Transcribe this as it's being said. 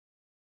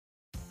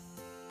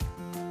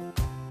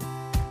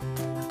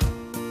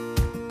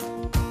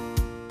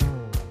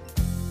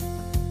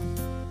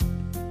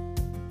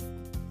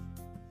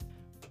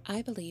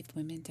I believe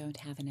women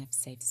don't have enough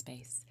safe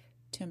space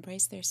to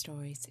embrace their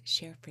stories,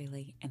 share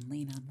freely, and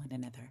lean on one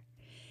another.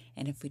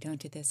 And if we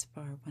don't do this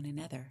for one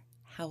another,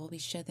 how will we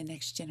show the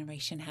next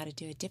generation how to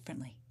do it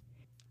differently?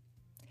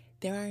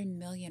 There are a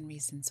million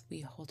reasons we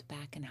hold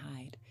back and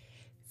hide: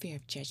 fear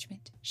of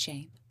judgment,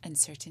 shame,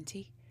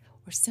 uncertainty,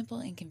 or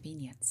simple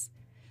inconvenience.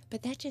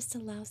 But that just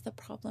allows the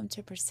problem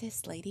to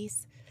persist,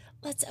 ladies.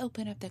 Let's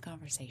open up the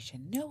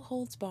conversation. No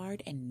holds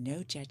barred and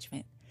no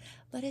judgment.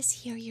 Let us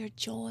hear your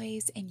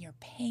joys and your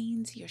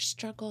pains, your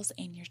struggles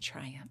and your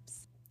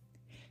triumphs.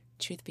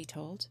 Truth be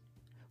told,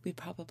 we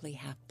probably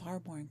have far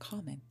more in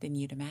common than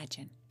you'd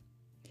imagine.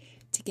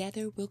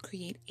 Together, we'll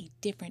create a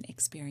different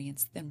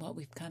experience than what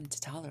we've come to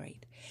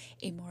tolerate,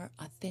 a more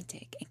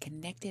authentic and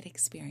connected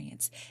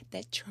experience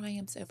that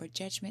triumphs over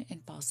judgment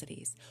and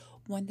falsities,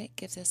 one that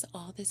gives us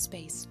all the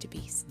space to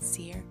be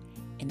sincere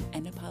and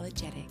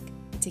unapologetic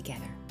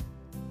together.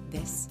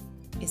 This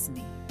is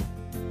me.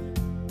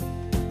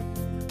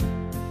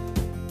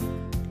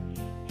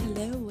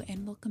 Hello,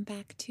 and welcome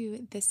back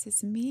to This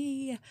Is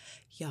Me.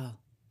 Y'all,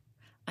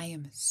 I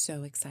am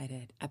so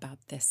excited about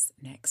this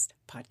next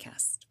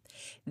podcast.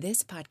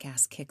 This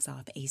podcast kicks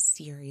off a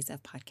series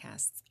of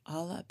podcasts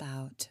all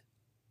about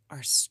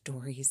our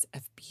stories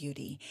of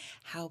beauty,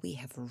 how we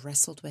have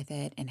wrestled with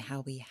it and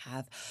how we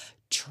have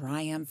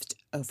triumphed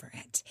over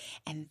it.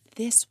 And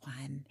this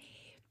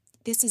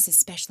is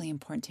especially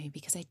important to me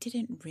because I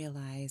didn't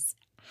realize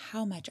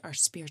how much our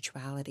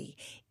spirituality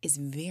is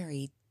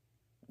very,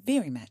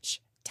 very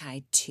much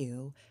tied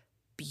to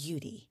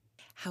beauty.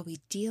 How we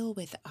deal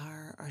with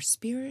our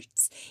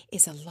spirits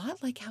is a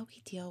lot like how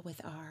we deal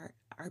with our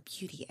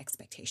beauty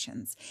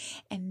expectations.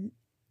 And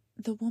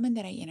the woman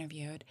that I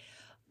interviewed,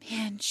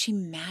 man, she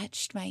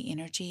matched my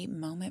energy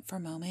moment for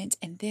moment.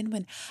 And then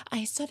when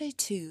I started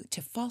to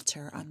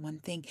falter on one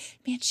thing,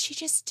 man, she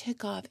just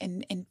took off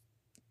and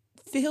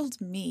filled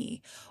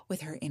me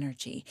with her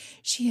energy.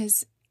 She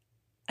is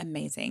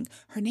amazing.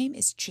 Her name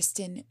is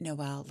Tristan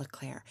Noel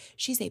Leclerc.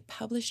 She's a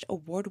published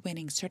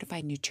award-winning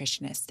certified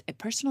nutritionist, a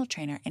personal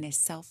trainer, and a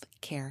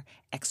self-care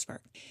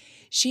expert.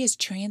 She has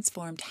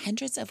transformed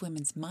hundreds of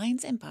women's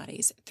minds and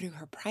bodies through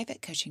her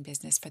private coaching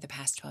business for the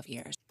past 12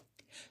 years.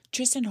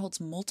 Tristan holds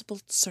multiple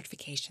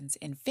certifications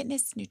in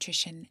fitness,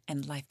 nutrition,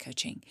 and life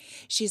coaching.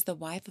 She is the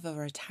wife of a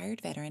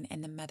retired veteran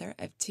and the mother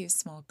of 2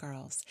 small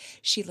girls.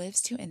 She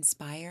lives to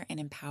inspire and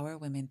empower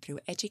women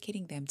through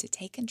educating them to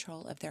take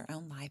control of their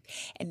own life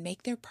and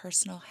make their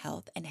personal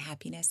health and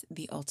happiness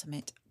the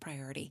ultimate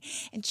priority.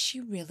 And she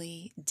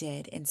really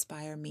did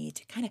inspire me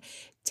to kind of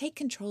take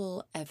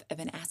control of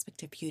an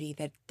aspect of beauty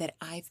that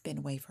I've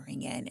been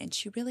wavering in. And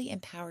she really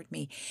empowered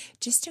me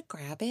just to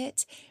grab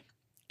it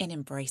and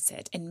embrace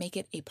it and make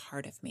it a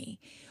part of me.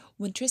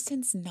 When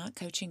Tristan's not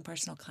coaching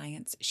personal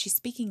clients, she's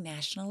speaking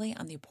nationally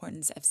on the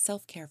importance of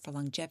self-care for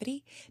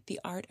longevity, the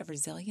art of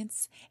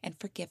resilience and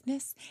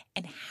forgiveness,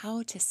 and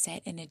how to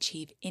set and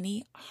achieve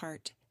any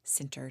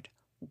heart-centered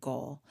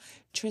goal.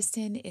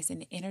 Tristan is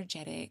an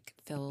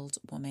energetic-filled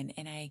woman,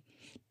 and I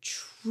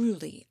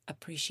truly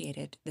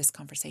appreciated this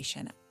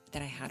conversation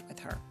that I had with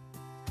her.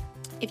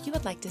 If you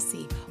would like to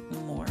see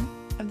more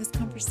of this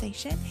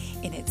conversation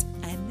in its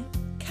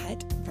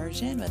uncut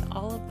version with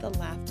all of the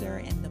laughter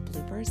and the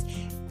bloopers,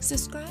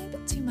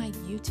 subscribe to my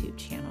YouTube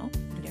channel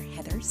under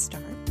Heather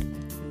Stark.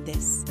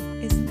 This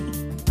is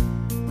me.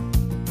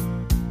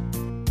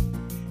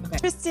 Okay.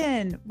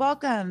 Tristan,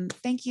 welcome.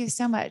 Thank you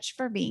so much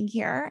for being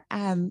here.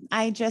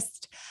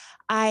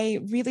 I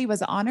really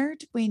was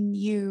honored when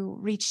you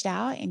reached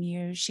out and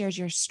you shared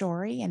your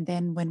story. And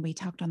then when we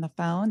talked on the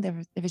phone,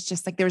 it was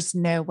just like, there's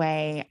no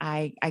way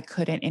I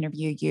couldn't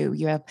interview you.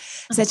 You have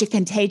such a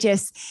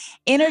contagious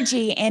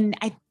energy, and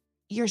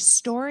your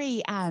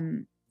story,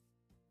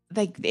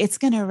 like it's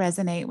going to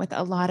resonate with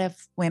a lot of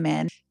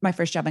women. My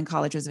first job in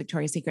college was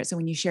Victoria's Secret. So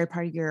when you shared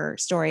part of your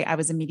story, I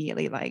was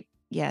immediately like,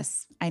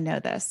 yes, I know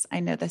this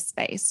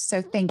space.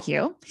 So thank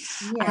you.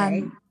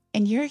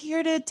 And you're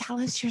here to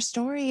tell us your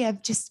story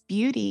of just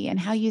beauty and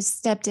how you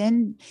stepped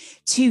in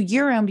to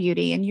your own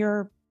beauty and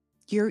your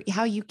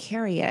how you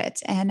carry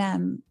it.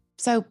 And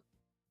so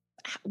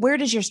where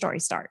does your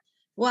story start?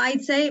 Well,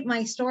 I'd say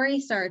my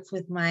story starts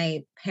with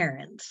my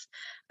parents,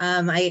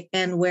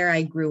 and where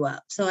I grew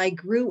up. So I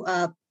grew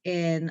up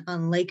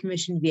on Lake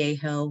Mission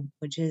Viejo,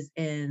 which is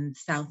in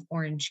South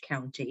Orange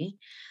County.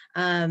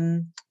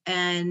 And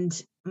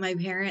my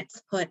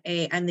parents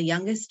I'm the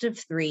youngest of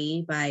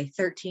 3 by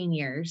 13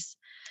 years.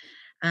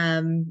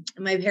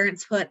 My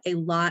parents put a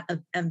lot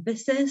of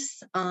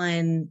emphasis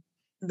on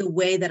the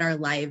way that our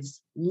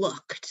lives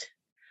looked.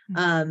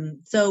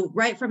 So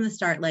right from the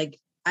start, like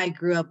I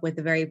grew up with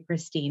a very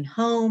pristine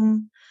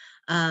home.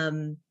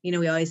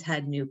 We always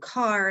had new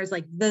cars,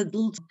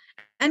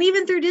 and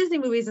even through Disney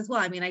movies as well.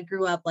 I mean, I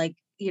grew up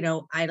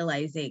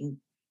idolizing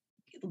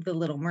The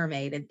Little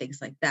Mermaid and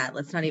things like that.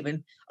 Let's not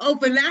even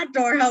open that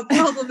door, how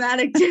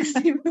problematic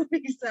Disney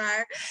movies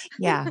are.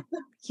 Yeah.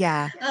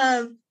 Yeah.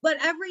 But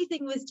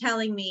everything was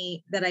telling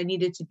me that I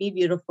needed to be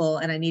beautiful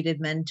and I needed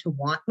men to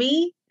want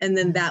me. And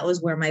then that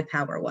was where my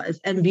power was.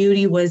 And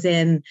beauty was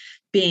in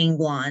being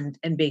blonde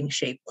and being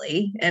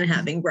shapely and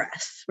having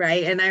breasts.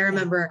 Right. And I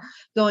remember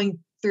going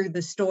through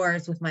the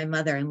stores with my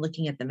mother and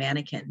looking at the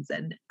mannequins.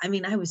 And I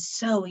mean, I was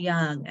so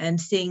young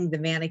and seeing the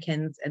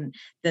mannequins and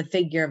the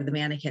figure of the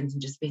mannequins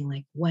and just being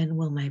like, when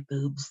will my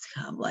boobs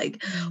come?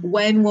 Like,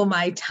 when will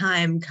my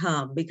time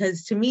come?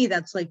 Because to me,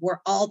 that's like where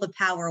all the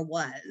power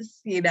was,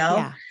 you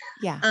know?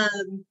 Yeah.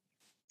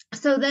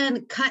 So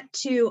then cut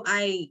to,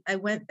 I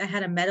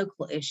had a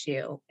medical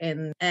issue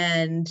and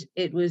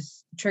it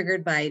was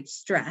triggered by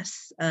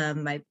stress.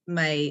 I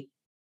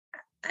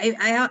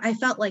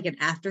felt like an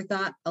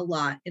afterthought a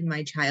lot in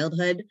my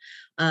childhood.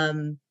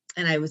 And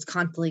I was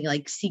constantly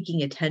like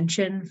seeking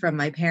attention from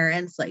my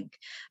parents. Like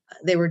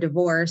they were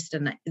divorced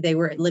and they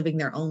were living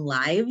their own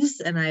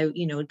lives. And I,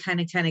 would kind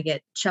of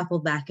get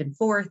shuffled back and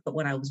forth. But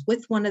when I was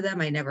with one of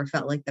them, I never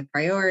felt like the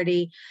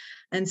priority.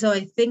 And so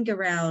I think it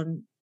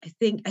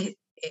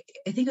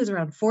was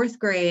around fourth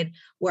grade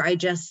where I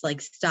just like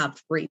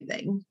stopped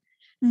breathing.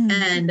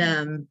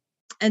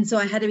 And so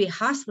I had to be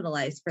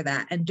hospitalized for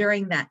that. And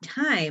during that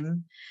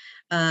time,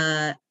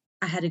 I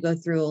had to go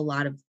through a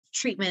lot of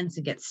treatments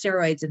and get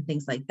steroids and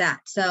things like that.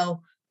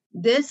 So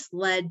this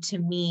led to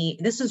me,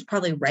 this was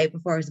probably right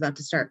before I was about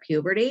to start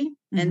puberty.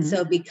 And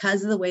so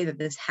because of the way that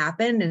this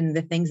happened and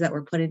the things that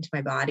were put into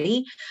my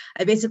body,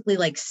 I basically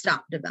like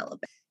stopped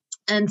developing.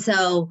 And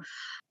so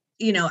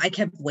I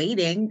kept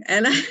waiting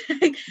and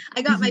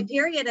I got my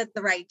period at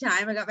the right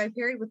time. I got my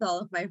period with all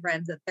of my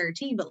friends at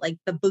 13, but like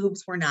the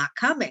boobs were not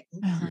coming.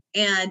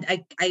 And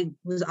I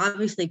was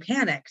obviously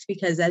panicked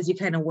because as you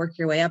kind of work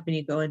your way up and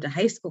you go into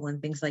high school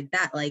and things like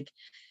that, like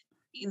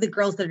the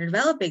girls that are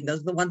developing, those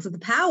are the ones with the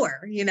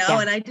power,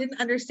 and I didn't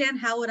understand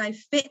how would I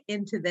fit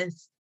into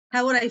this?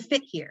 How would I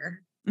fit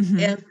here?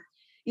 If,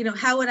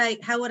 how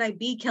would I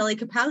be Kelly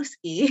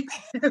Kapowski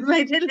if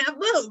I didn't have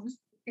boobs,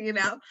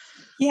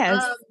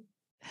 Yes.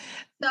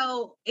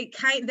 So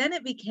then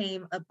it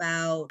became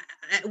about,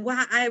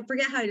 I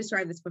forget how I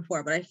described this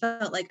before, but I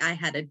felt like I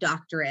had a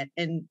doctorate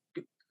in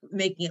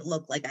making it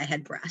look like I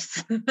had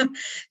breasts.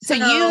 So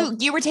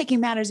you were taking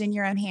matters in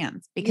your own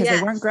hands because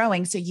they weren't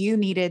growing. So you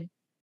needed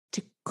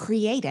to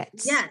create it.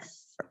 Yes.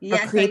 Or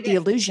create the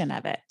illusion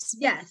of it.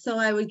 Yeah. So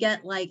I would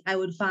get like, I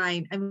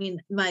found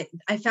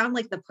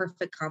like the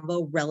perfect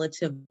combo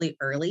relatively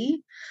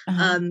early.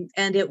 And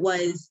it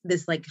was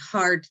this like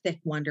hard, thick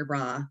Wonder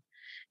Bra.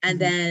 And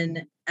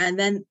then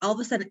all of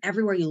a sudden,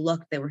 everywhere you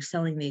look, they were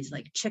selling these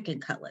like chicken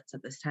cutlets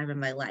at this time in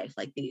my life.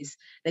 Like they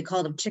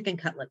called them chicken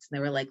cutlets. And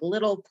they were like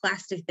little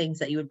plastic things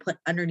that you would put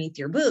underneath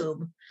your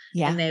boob.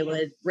 Yeah. And they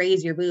would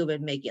raise your boob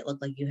and make it look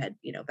like you had,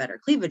 better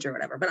cleavage or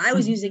whatever. But I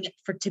was using it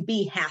to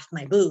be half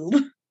my boob.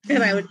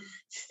 And I would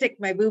stick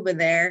my boob in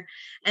there.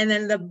 And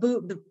then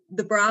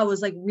the bra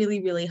was like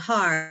really, really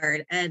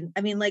hard. And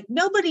I mean, like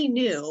nobody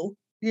knew,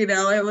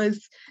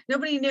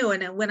 nobody knew.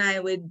 And when I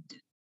would,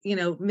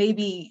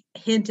 maybe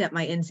hint at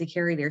my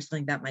insecurity or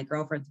something like that, my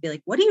girlfriends would be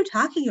like, what are you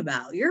talking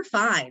about? You're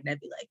fine. And I'd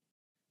be like,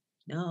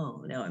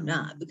 no, I'm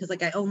not. Because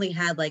like, I only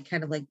had like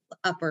kind of like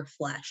upper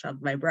flesh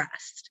of my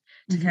breast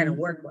to kind of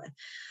work with.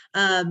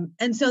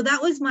 And so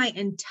that was my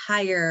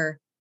entire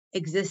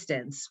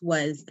existence,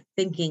 was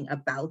thinking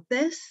about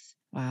this.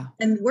 Wow.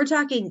 And we're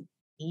talking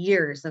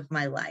years of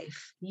my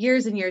life,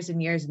 years and years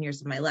and years and years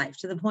of my life,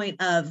 to the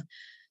point of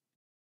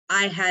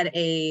I had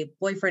a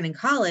boyfriend in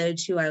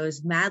college who I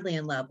was madly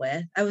in love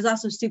with. I was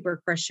also super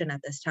Christian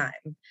at this time.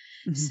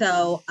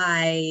 So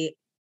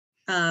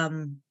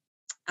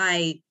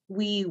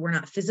we were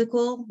not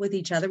physical with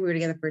each other. We were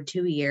together for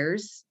 2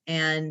 years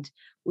and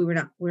we were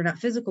not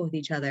physical with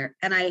each other.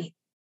 And I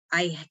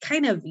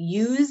kind of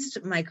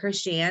used my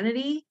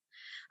Christianity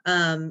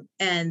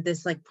and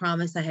this like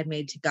promise I had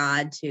made to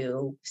God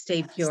to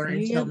stay pure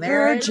until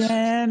marriage.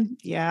 Virgin.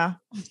 Yeah.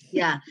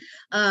 Yeah.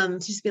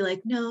 Just be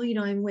like, no,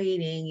 I'm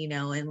waiting,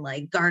 and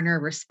like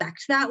garner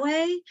respect that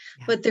way.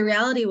 Yeah. But the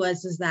reality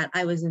is that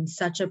I was in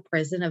such a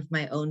prison of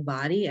my own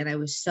body. And I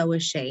was so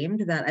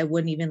ashamed that I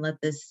wouldn't even let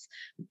this,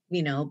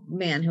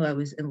 man who I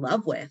was in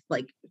love with,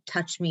 like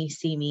touch me,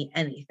 see me,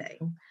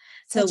 anything.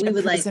 So we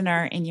would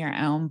prisoner in your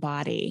own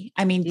body.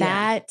 I mean,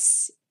 that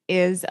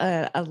is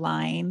a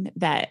line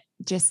that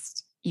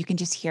just, you can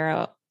just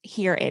hear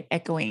it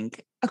echoing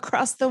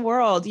across the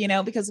world,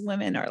 because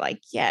women are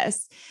like,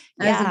 yes.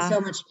 I was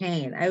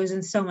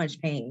in so much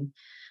pain.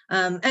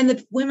 And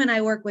the women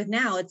I work with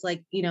now, it's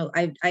like,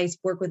 I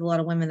work with a lot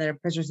of women that are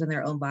prisoners in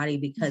their own body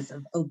because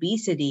of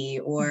obesity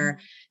or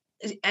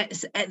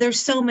there's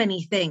so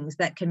many things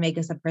that can make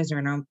us a prisoner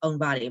in our own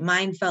body.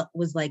 Mine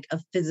was like a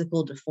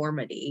physical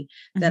deformity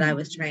that I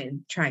was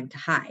trying to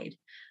hide.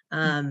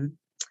 And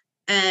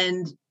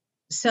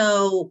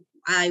so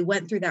I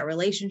went through that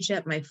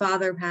relationship. My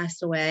father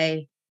passed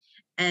away.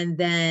 And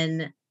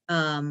then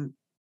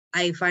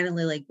I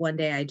finally, like one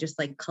day I just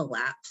like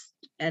collapsed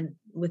and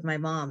with my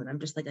mom, and I'm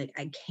just like,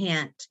 I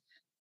can't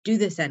do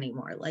this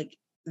anymore. Like,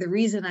 the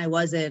reason I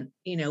wasn't,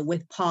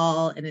 with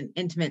Paul in an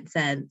intimate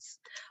sense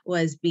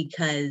was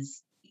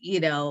because,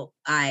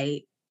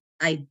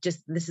 I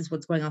just, this is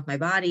what's going on with my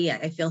body.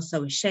 I feel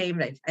so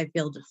ashamed. I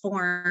feel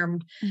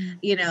deformed,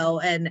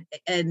 Mm.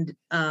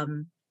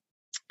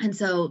 and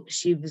so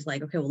she was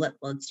like, okay, well,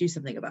 let's do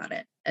something about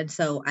it. And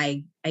so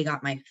I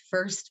got my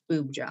first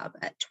boob job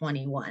at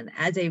 21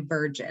 as a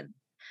virgin.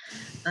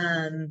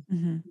 Um,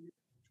 Mm-hmm.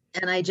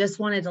 and I just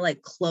wanted to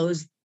like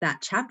close that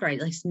chapter. I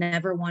like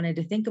never wanted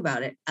to think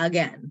about it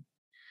again.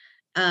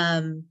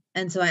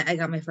 And so I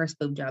got my first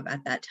boob job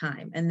at that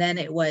time. And then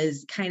it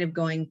was kind of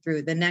going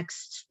through the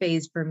next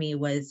phase for me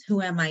was,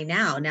 who am I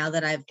now? Now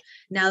that I've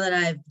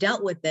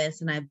dealt with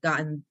this and I've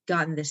gotten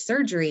this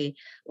surgery,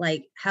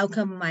 like, how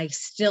come I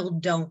still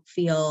don't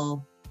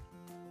feel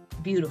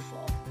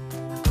beautiful?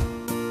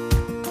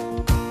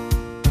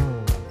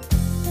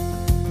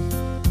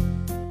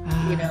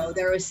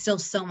 There was still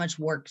so much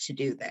work to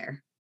do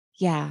there.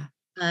 Yeah.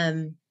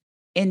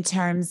 In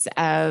terms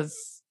of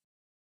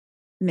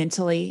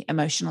mentally,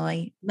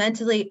 emotionally,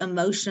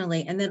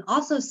 and then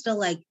also still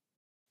like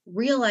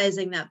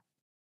realizing that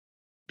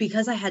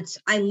because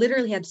I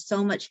literally had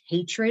so much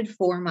hatred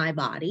for my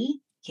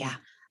body. Yeah.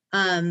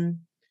 That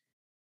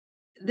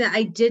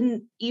I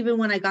didn't, even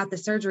when I got the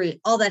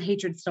surgery, all that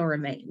hatred still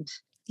remained.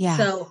 Yeah.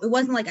 So it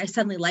wasn't like I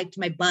suddenly liked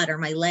my butt or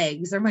my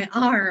legs or my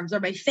arms or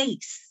my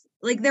face.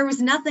 Like, there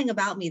was nothing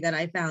about me that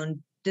I found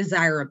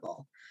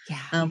desirable.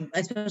 Yeah.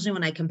 Especially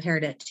when I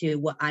compared it to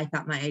what I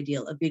thought my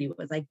ideal of beauty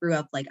was. I grew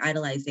up like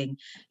idolizing,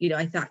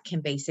 I thought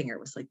Kim Basinger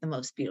was like the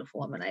most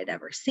beautiful woman I'd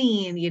ever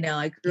seen.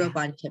 I grew up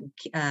on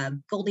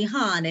Goldie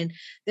Hawn, and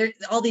there's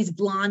all these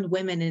blonde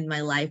women in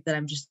my life that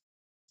I'm just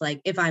like,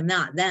 if I'm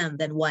not them,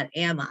 then what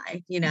am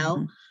I,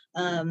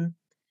 Mm-hmm.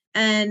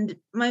 And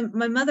my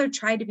mother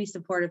tried to be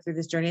supportive through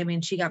this journey. I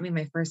mean, she got me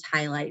my first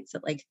highlights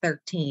at like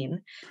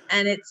 13.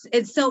 And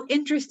it's so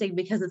interesting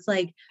because it's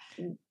like,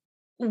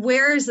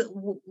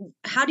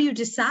 how do you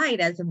decide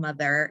as a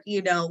mother,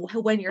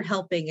 when you're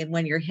helping and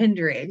when you're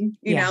hindering,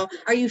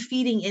 are you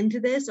feeding into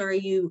this, or are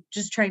you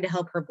just trying to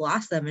help her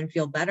blossom and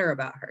feel better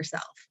about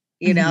herself,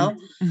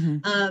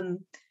 Mm-hmm.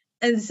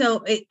 And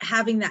so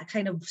having that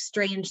kind of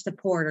strange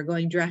support, or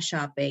going dress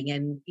shopping,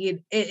 and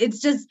it's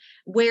just,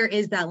 where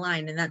is that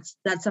line? And that's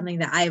something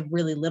that I have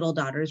really little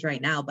daughters right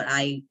now, but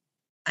I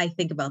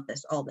think about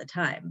this all the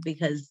time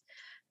because,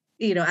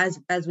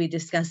 as we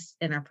discussed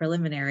in our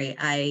preliminary,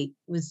 I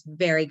was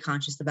very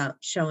conscious about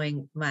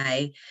showing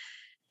my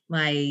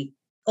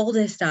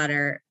oldest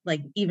daughter,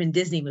 like, even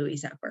Disney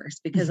movies at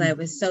first, because Mm-hmm. I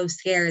was so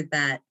scared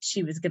that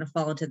she was going to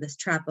fall into this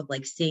trap of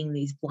like seeing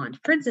these blonde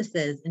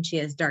princesses, and she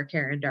has dark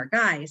hair and dark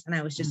eyes. And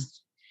I was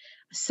just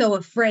so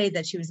afraid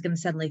that she was going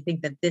to suddenly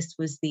think that this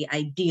was the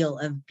ideal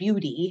of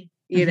beauty,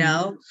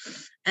 Mm-hmm.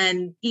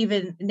 And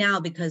even now,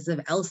 because of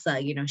Elsa,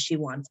 she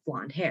wants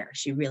blonde hair.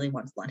 She really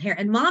wants blonde hair,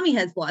 and mommy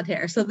has blonde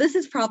hair. So this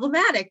is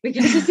problematic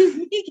because this is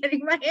me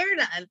getting my hair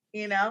done,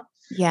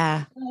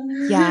 Yeah.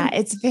 Yeah.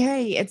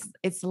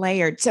 It's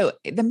layered. So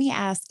let me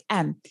ask,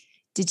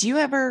 did you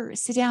ever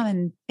sit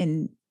down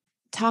and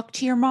talk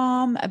to your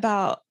mom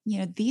about,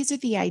 these are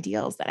the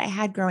ideals that I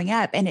had growing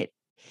up, and it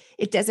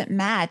doesn't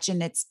match,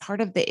 and it's part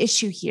of the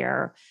issue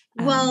here?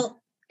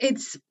 Well,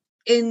 it's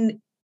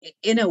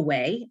in a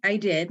way I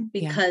did,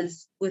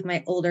 because with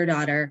my older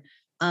daughter,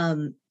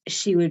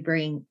 she would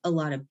bring a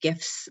lot of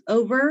gifts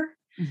over.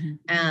 Mm-hmm.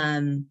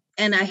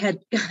 And I had,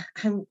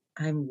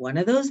 I'm one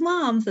of those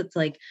moms that's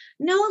like,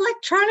 no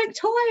electronic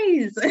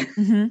toys.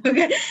 Mm-hmm.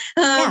 Okay.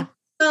 Yeah.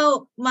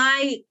 So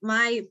my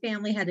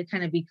family had to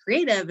kind of be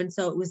creative. And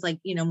so it was like,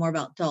 more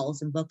about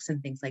dolls and books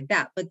and things like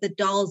that. But the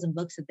dolls and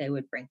books that they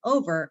would bring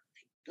over,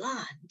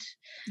 blonde,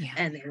 Yeah.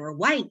 and they were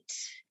white.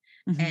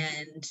 Mm-hmm.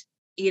 And,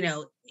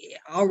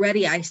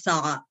 already I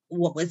saw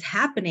what was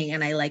happening,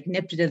 and I like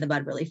nipped it in the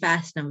bud really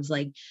fast. And I was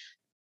like,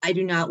 I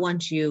do not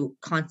want you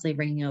constantly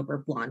bringing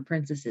over blonde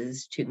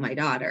princesses to my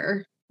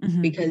daughter,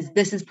 Mm-hmm. because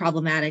this is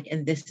problematic,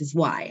 and this is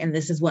why, and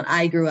this is what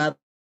I grew up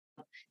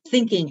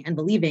thinking and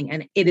believing.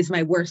 And it is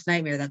my worst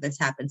nightmare that this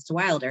happens to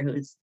Wilder, who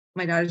is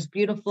my daughter's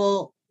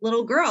beautiful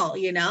little girl,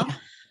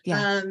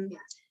 Yeah.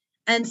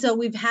 And so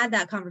we've had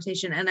that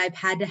conversation, and I've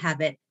had to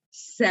have it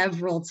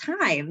several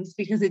times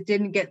because it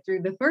didn't get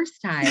through the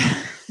first time.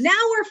 Now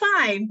we're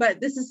fine,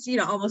 but this is,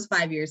 almost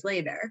 5 years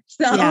later.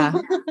 So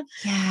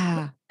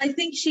Yeah. I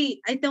think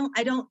I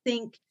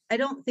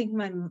don't think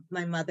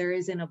my mother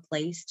is in a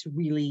place to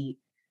really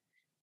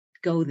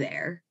go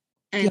there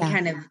and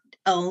kind of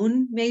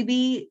own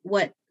maybe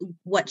what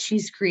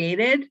she's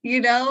created,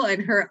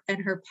 and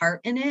her part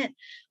in it,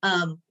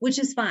 which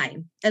is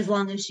fine as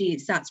long as she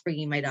stops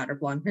bringing my daughter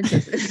blonde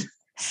princesses.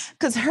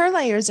 Because her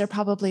layers are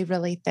probably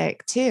really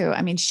thick too.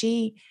 I mean,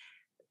 she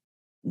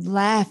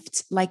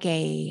left like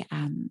a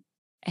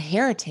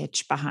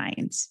heritage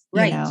behind,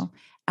 Right.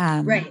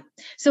 Right.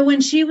 So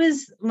when she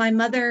was my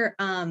mother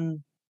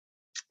and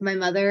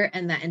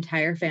that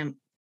entire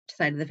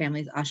side of the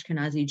family is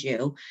Ashkenazi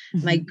Jew.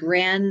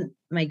 Mm-hmm.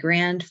 My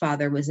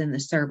grandfather was in the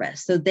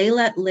service. So they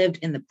lived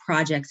in the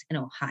projects in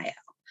Ohio.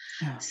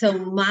 Oh. So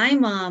my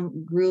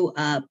mom grew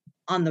up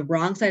on the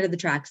wrong side of the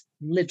tracks,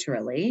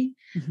 literally.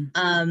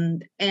 Mm-hmm.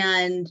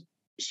 And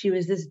she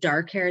was this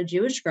dark-haired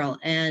Jewish girl,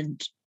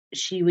 and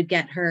she would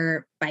get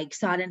her bike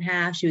sawed in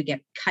half. She would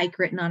get kike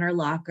written on her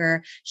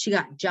locker. She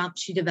got jumped.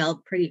 She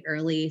developed pretty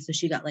early. So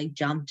she got like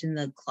jumped in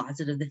the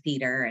closet of the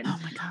theater, and Oh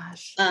my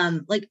gosh.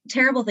 like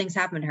terrible things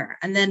happened to her.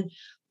 And then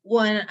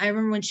I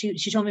remember when she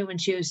told me when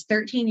she was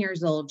 13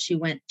 years old, she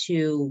went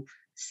to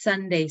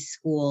Sunday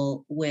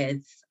school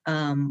with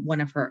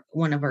one of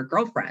her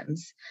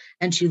girlfriends,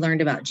 and she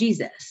learned about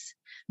Jesus.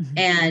 Mm-hmm.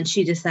 And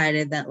she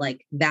decided that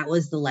like that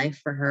was the life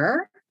for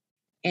her,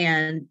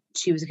 and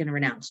she was going to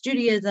renounce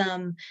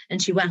Judaism.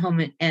 And she went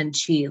home and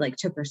she like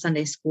took her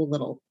Sunday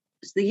school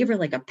so they gave her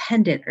like a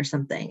pendant or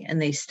something,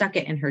 and they stuck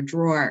it in her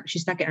drawer. She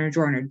stuck it in her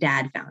drawer, and her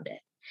dad found it.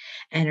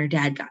 And her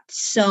dad got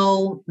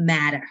so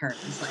mad at her.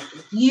 He's like,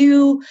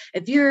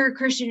 if you're a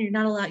Christian, you're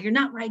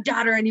not my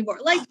daughter anymore.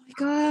 Like, Oh my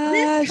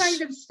gosh. this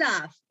kind of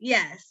stuff.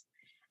 Yes.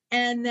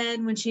 And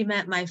then when she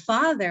met my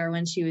father,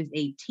 when she was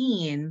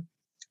 18,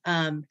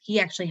 he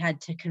actually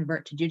had to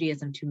convert to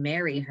Judaism to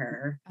marry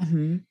her.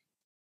 Mm-hmm.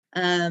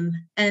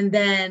 And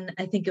then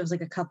I think it was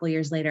like a couple of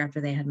years later,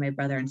 after they had my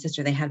brother and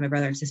sister,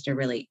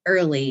 really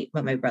early,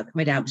 but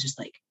my dad was just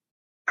like,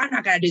 I'm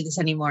not going to do this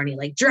anymore. And he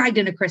like dragged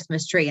in a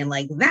Christmas tree, and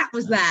like, that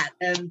was that.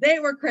 And they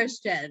were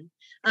Christian.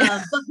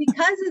 But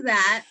because of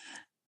that,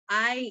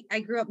 I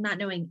grew up not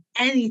knowing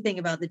anything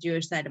about the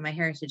Jewish side of my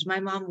heritage. My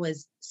mom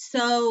was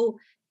so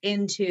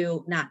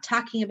into not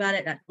talking about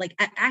it, like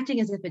acting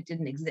as if it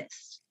didn't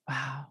exist.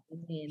 Wow. I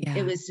mean, Yeah.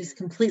 it was just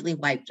completely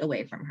wiped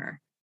away from her.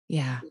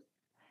 Yeah.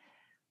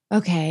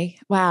 Okay.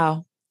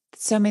 Wow.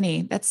 So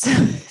many. That's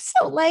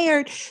so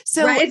layered.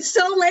 So right. It's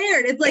so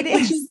layered. It's like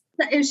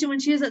when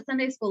she was at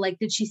Sunday school, like,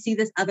 did she see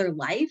this other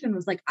life and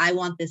was like, I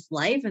want this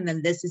life. And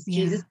then this is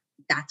Jesus.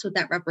 That's what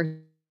that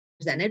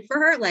represented for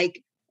her.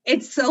 Like,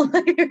 it's so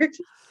layered.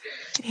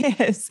 It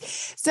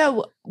is.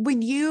 So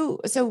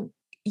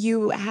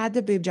you had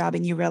the boob job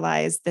and you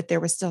realized that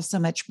there was still so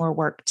much more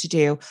work to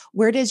do.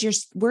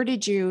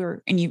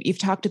 And you've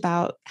talked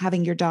about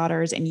having your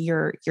daughters and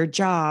your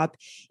job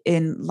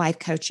in life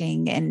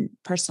coaching and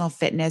personal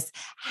fitness.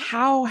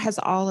 How has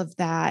all of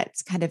that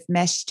kind of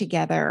meshed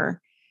together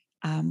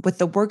with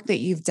the work that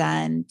you've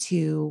done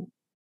to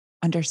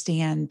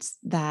understand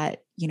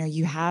that,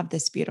 you have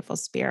this beautiful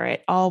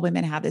spirit. All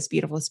women have this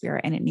beautiful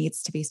spirit, and it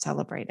needs to be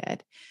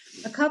celebrated?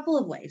 A couple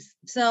of ways.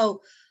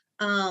 So,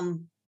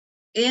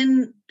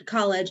 in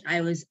college,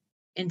 I was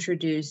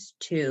introduced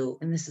to,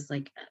 and this is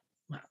like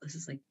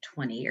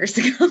 20 years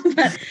ago,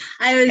 but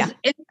I was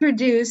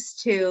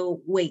introduced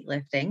to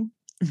weightlifting.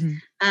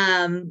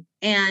 Mm-hmm.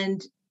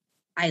 And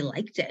I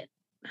liked it.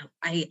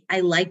 I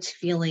liked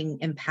feeling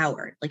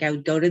empowered. Like, I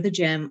would go to the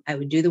gym, I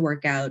would do the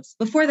workouts.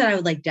 Before that, I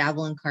would like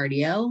dabble in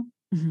cardio.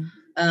 Mm-hmm.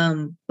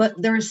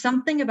 But there was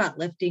something about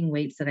lifting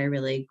weights that I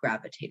really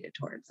gravitated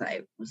towards.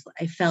 I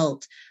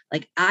felt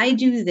like, I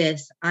do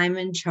this, I'm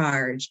in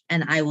charge,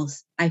 and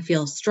I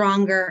feel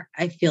stronger.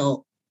 I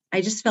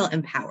just felt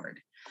empowered.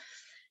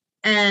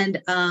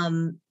 And,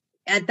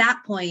 at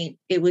that point,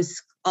 it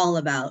was all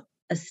about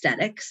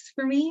aesthetics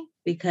for me,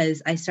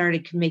 because I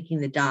started connecting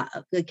the dot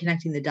of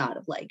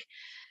like,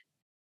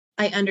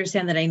 I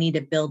understand that I need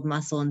to build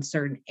muscle in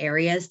certain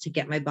areas to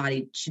get my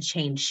body to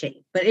change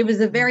shape. But it was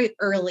a very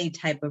early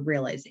type of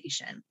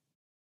realization.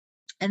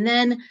 And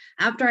then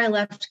after I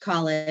left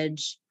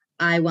college,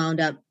 I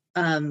wound up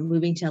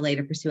moving to LA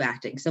to pursue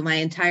acting. So my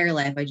entire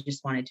life, I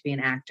just wanted to be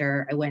an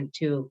actor. I went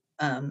to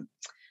a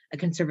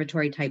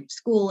conservatory type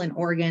school in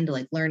Oregon to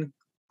like learn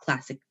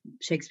classic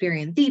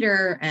Shakespearean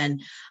theater.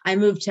 And I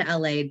moved to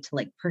LA to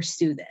like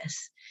pursue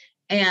this.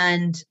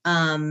 And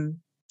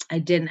I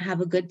didn't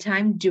have a good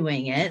time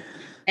doing it.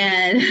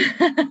 And,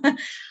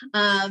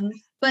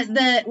 but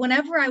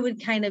whenever I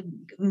would kind of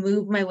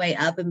move my way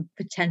up and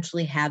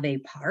potentially have a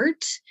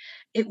part,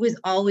 it was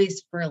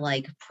always for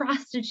like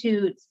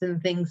prostitutes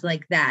and things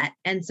like that.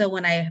 And so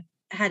when I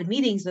had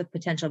meetings with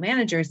potential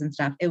managers and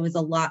stuff, it was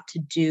a lot to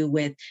do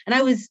with, and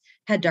I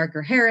had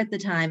darker hair at the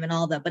time and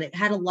all that, but it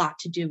had a lot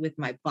to do with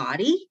my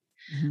body.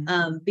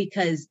 Mm-hmm.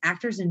 Because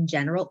actors in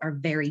general are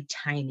very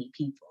tiny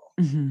people.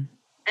 Mm-hmm.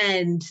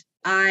 And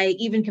I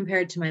even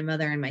compared to my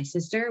mother and my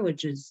sister,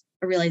 which is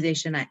a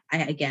realization I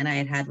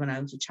had when I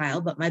was a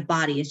child, but my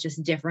body is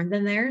just different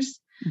than theirs.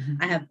 Mm-hmm.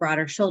 I have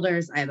broader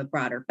shoulders. I have a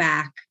broader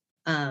back.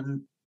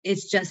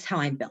 It's just how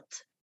I'm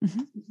built.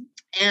 Mm-hmm.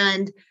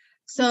 And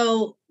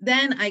so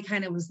then I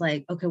kind of was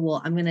like, okay,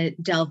 well, I'm going to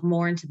delve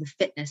more into the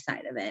fitness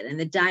side of it and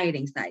the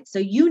dieting side. So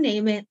you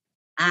name it,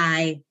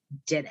 I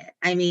did it.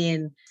 I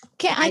mean,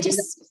 I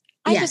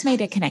just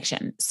made a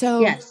connection. So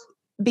yes.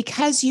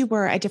 Because you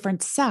were a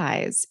different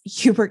size,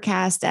 you were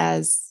cast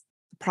as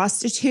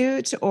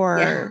prostitute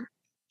and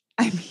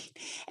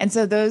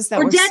so those that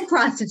were dead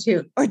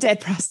prostitute.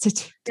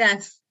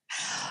 Yes.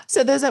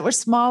 So those that were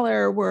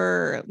smaller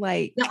were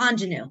like the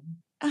ingenue.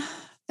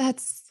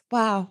 That's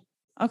wow.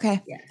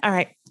 Okay. Yeah. All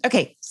right.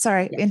 Okay.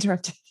 Sorry. Yeah.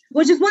 Interrupted.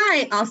 Which is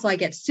why also I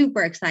get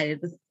super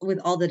excited with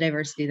all the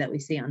diversity that we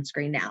see on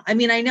screen now. I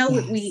mean, I know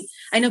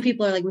I know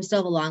people are like, we still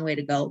have a long way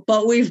to go,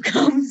 but we've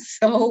come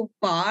so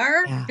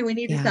far. Yeah. Do we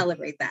need to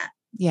celebrate that?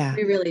 Yeah.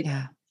 We really do.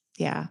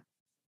 Yeah.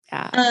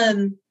 Yeah.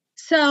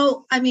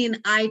 So, I mean,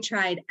 I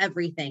tried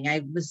everything.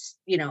 I was,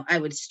 I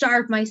would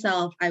starve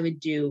myself. I would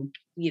do,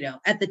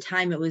 at the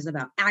time it was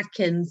about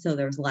Atkins. So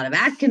there was a lot of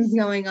Atkins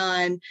going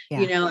on.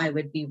 Yeah. I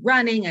would be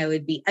running.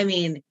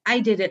 I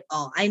did it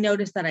all. I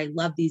noticed that I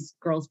loved these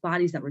girls'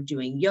 bodies that were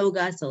doing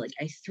yoga. So like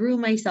I threw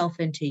myself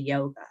into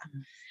yoga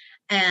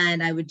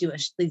and I would do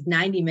these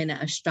 90-minute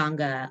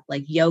Ashtanga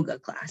like yoga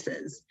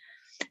classes.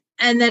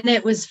 And then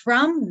it was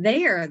from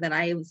there that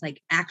I was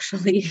like,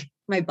 actually,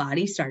 my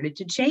body started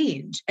to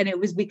change. And it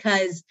was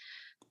because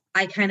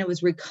I kind of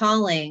was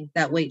recalling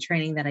that weight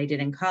training that I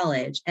did in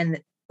college. And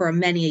for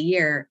many a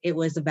year, it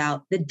was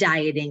about the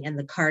dieting and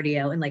the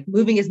cardio and like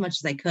moving as much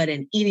as I could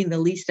and eating the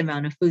least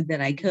amount of food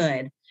that I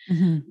could.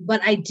 Mm-hmm. But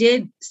I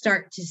did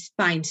start to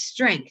find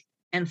strength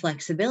and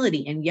flexibility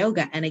in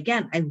yoga. And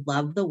again, I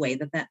love the way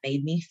that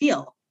made me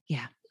feel.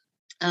 Yeah.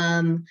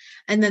 And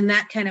then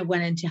that kind of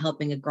went into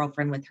helping a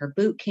girlfriend with her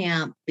boot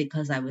camp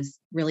because I was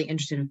really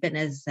interested in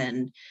fitness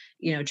and,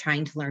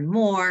 trying to learn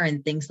more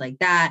and things like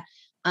that.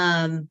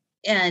 And,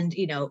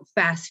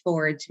 fast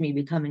forward to me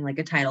becoming like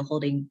a title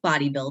holding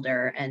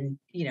bodybuilder and,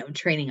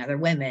 training other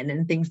women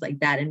and things like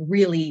that. And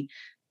really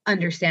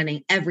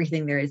understanding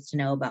everything there is to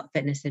know about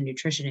fitness and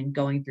nutrition and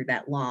going through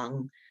that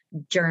long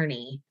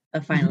journey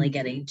of finally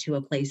getting to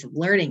a place of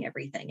learning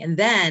everything. And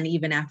then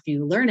even after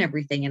you learn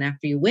everything and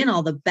after you win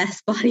all the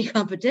best body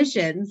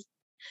competitions,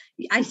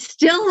 I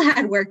still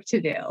had work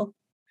to do.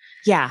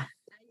 Yeah.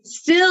 I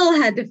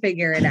still had to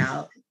figure it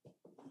out.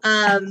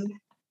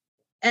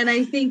 And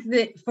I think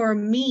that for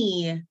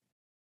me,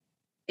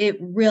 it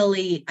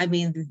really,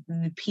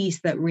 the piece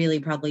that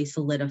really probably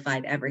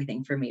solidified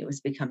everything for me was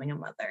becoming a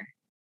mother.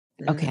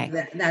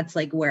 Okay. That's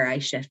like where I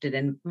shifted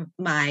in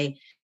my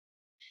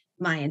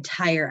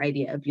entire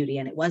idea of beauty.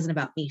 And it wasn't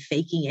about me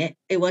faking it.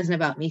 It wasn't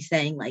about me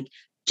saying like,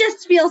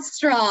 just feel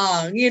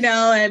strong,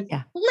 and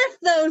lift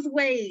those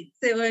weights.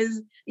 It was,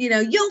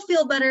 you'll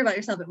feel better about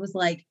yourself. It was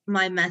like,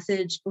 my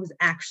message was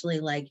actually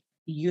like,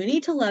 you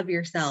need to love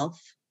yourself.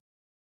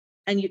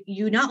 And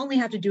you not only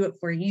have to do it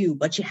for you,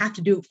 but you have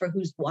to do it for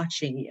who's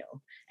watching you.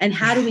 And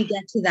how do we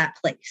get to that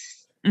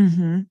place?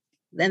 Mm-hmm.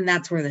 Then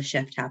that's where the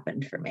shift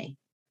happened for me.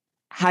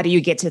 How do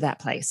you get to that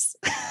place?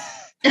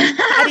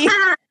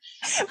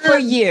 For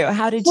you,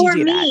 how did you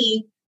do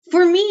that?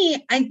 For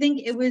me, I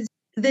think it was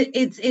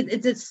it's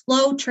a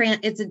slow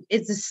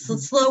it's a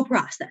slow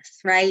process,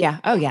 right? Yeah.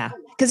 Oh yeah.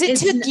 Because it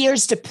took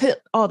years to put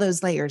all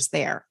those layers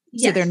there.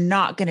 Yes. So they're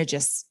not going to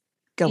just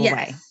go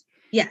away.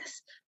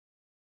 Yes.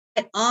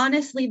 I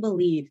honestly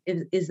believe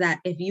is that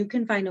if you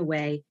can find a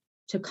way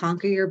to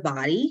conquer your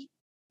body,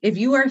 if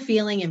you are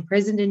feeling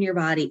imprisoned in your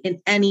body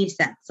in any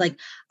sense, like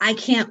I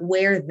can't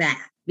wear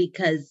that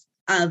because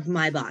of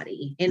my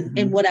body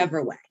in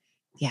whatever way,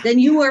 then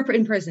you are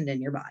imprisoned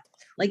in your body.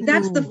 Like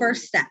that's the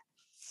first step.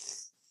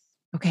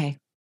 Okay.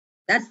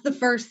 That's the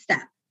first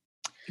step.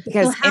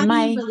 Because so how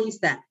do you release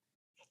that?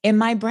 In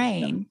my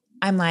brain,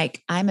 I'm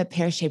like, I'm a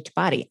pear-shaped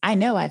body. I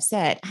know I've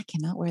said I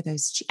cannot wear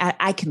those.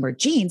 I can wear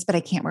jeans, but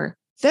I can't wear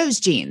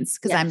those jeans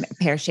because I'm a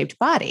pear-shaped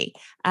body.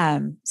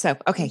 So,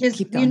 okay,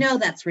 keep going.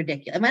 That's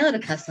ridiculous. Am I allowed to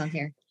cuss on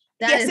here?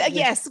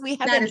 Yes, we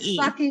have that is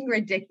fucking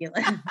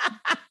ridiculous.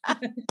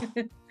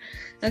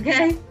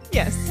 Okay?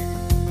 Yes.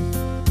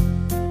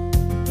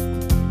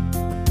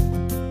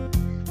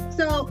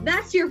 So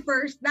that's your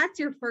first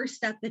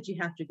step that you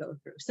have to go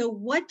through. So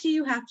what do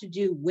you have to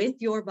do with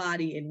your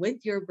body and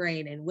with your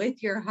brain and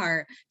with your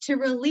heart to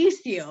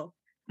release you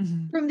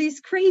from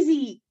these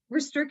crazy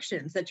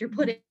restrictions that you're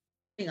putting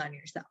on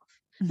yourself?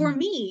 For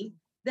me,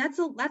 that's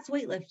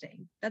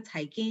weightlifting. That's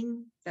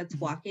hiking. That's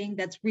walking.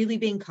 That's really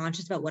being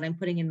conscious about what I'm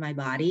putting in my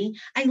body.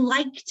 I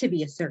like to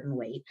be a certain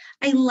weight.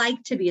 I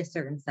like to be a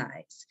certain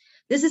size.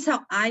 This is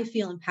how I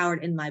feel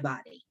empowered in my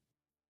body.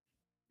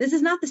 This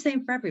is not the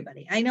same for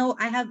everybody. I know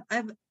I have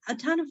a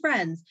ton of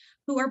friends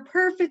who are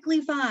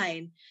perfectly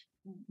fine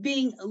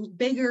being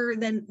bigger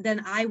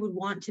than I would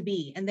want to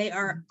be. And they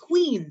are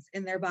queens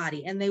in their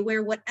body and they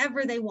wear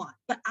whatever they want.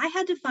 But I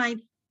had to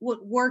find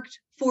what worked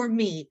for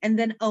me and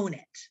then own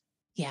it.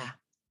 Yeah.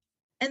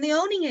 And the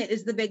owning it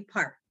is the big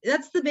part.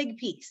 That's the big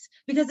piece.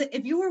 Because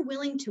if you are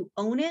willing to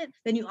own it,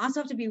 then you also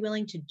have to be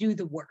willing to do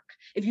the work.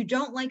 If you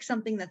don't like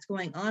something that's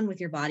going on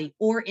with your body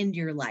or in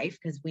your life,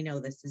 because we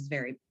know this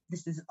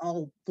is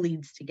all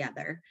bleeds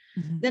together,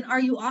 then are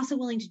you also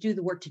willing to do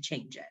the work to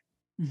change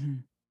it?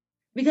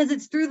 Because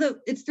it's through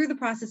the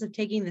process of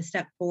taking the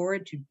step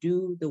forward to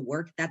do the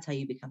work. That's how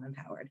you become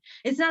empowered.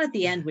 It's not at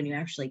the end when you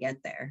actually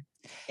get there.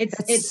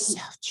 It's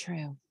so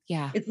true.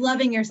 Yeah. It's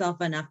loving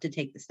yourself enough to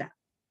take the step.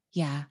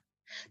 Yeah.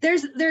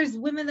 There's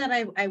women that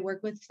I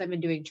work with because I've been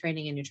doing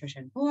training in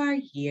nutrition for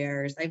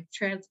years. I've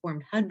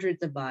transformed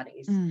hundreds of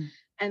bodies.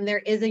 And there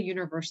is a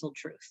universal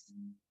truth.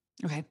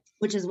 Okay.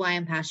 Which is why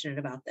I'm passionate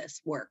about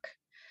this work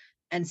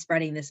and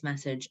spreading this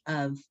message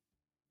of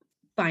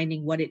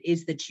finding what it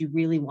is that you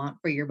really want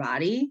for your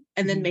body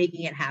and then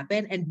making it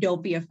happen. And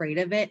don't be afraid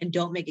of it, and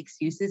don't make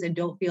excuses, and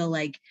don't feel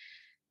like,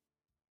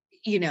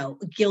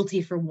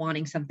 guilty for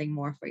wanting something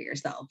more for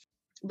yourself.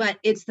 But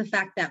it's the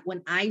fact that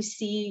when I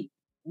see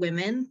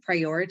women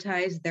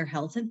prioritize their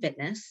health and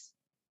fitness,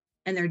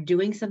 and they're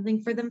doing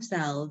something for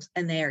themselves,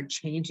 and they are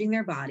changing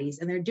their bodies,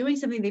 and they're doing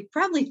something they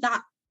probably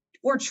thought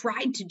or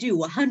tried to do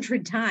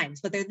 100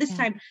 times, but this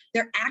time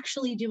they're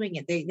actually doing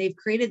it. They've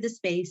created the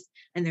space,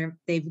 and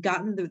they've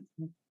gotten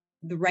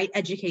the right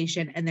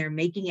education, and they're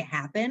making it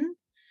happen.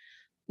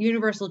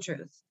 Universal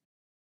truth.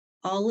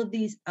 All of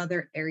these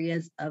other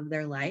areas of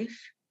their life,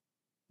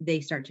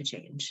 they start to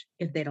change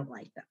if they don't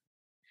like them.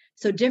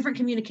 So different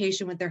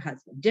communication with their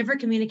husband,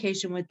 different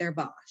communication with their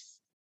boss.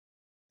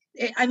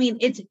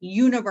 It's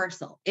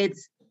universal.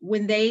 It's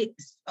when they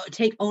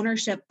take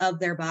ownership of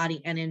their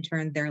body and in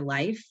turn their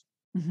life,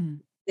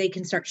 they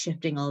can start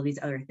shifting all of these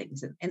other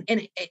things.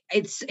 And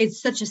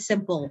it's such a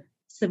simple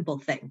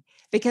thing.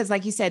 Because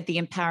like you said,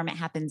 the empowerment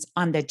happens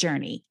on the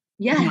journey,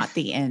 not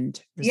the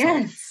end result.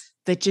 Yes.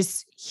 That's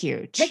just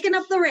huge. Picking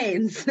up the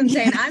reins and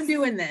saying, I'm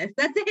doing this.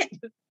 That's it.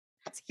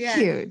 That's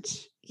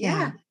huge.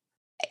 Yeah.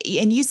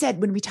 And you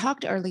said when we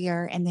talked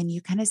earlier, and then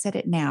you kind of said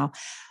it now,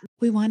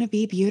 we want to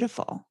be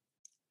beautiful.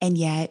 And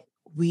yet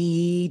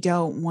we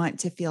don't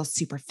want to feel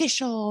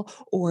superficial,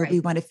 or we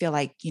want to feel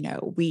like,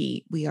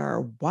 we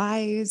are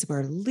wise,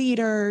 we're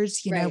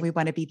leaders, we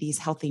want to be these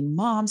healthy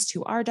moms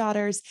to our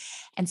daughters.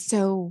 And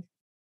so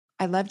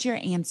I loved your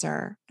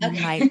answer. And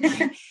I'm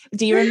like,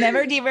 do you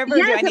remember? Yes,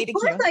 do I need of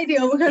course I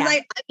do, because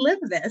I live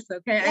this.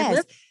 Okay. Yes. I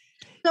live.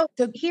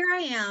 So here I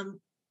am.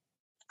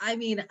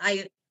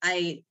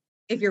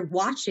 If you're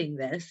watching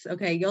this,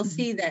 okay, you'll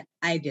see that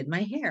I did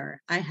my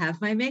hair. I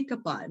have my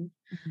makeup on.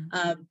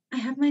 I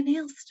have my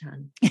nails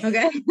done.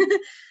 Okay.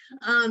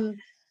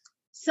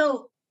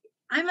 So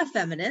I'm a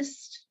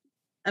feminist.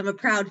 I'm a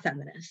proud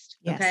feminist.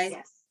 Okay.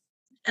 Yes.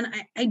 And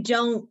I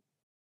don't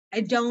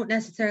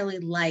necessarily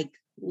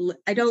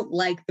I don't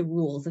like the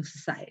rules of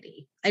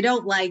society. I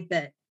don't like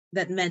that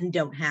men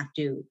don't have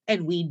to,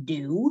 and we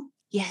do.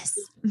 Yes.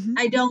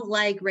 I don't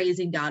like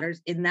raising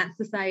daughters in that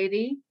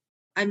society.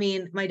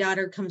 My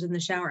daughter comes in the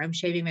shower, I'm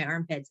shaving my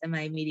armpits, and my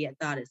immediate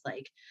thought is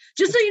like,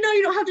 just so you know,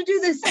 you don't have to do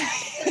this.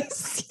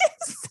 Yes.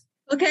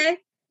 Okay.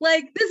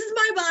 Like, this is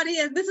my body,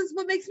 and this is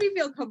what makes me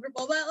feel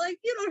comfortable, but like,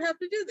 you don't have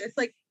to do this.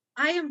 Like,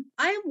 I am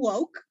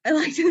woke. I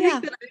like to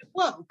think that I'm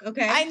woke.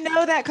 Okay. I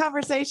know that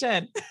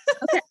conversation.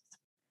 Okay.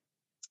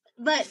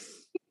 But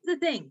here's the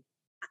thing.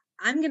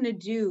 I'm going to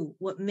do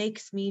what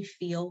makes me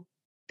feel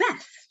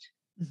best.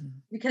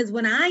 Because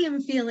when I am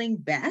feeling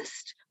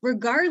best,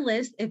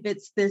 regardless if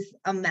it's this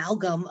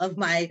amalgam of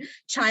my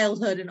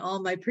childhood and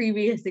all my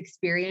previous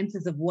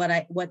experiences of what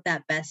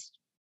that best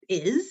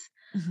is,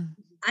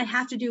 I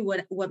have to do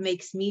what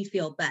makes me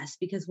feel best.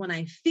 Because when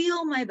I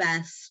feel my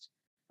best,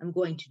 I'm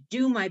going to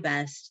do my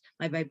best.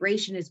 My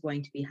vibration is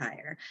going to be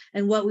higher.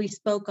 And what we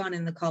spoke on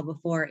in the call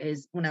before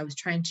is when I was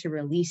trying to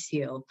release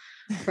you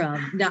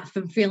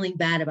from feeling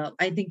bad about,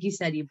 I think you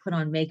said you put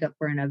on makeup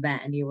for an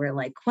event and you were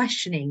like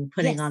questioning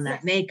putting on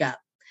that makeup.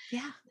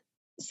 Yeah.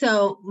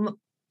 So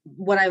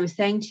what I was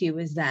saying to you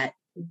is that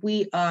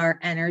we are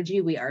energy,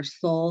 we are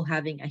soul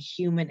having a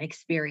human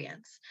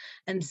experience.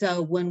 And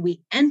so when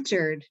we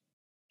entered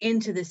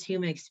into this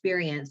human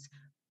experience,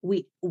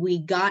 we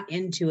got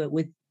into it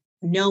with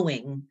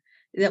knowing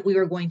that we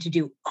were going to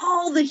do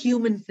all the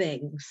human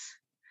things.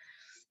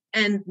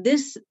 And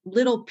this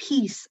little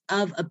piece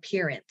of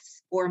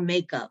appearance or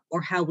makeup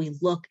or how we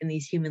look in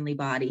these humanly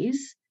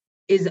bodies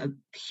is a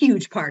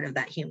huge part of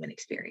that human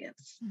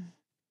experience.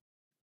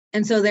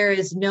 And so there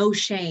is no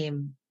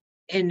shame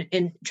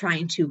in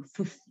trying to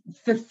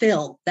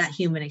fulfill that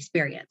human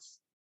experience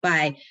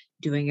by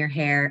doing your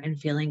hair and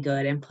feeling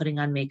good and putting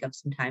on makeup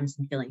sometimes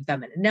and feeling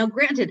feminine. Now,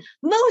 granted,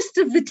 most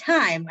of the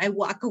time I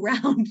walk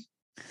around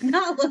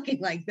not looking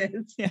like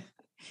this. Yeah.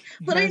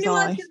 But I knew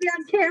I was going to be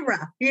on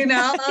camera,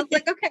 I was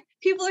like, okay,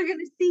 people are going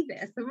to see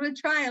this. I'm going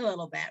to try a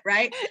little bit,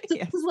 right? So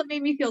this is what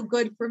made me feel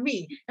good for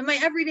me. In my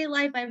everyday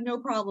life, I have no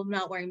problem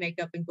not wearing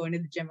makeup and going to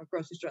the gym or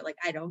grocery store. Like,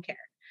 I don't care.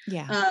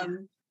 Yeah.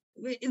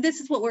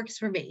 This is what works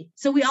for me.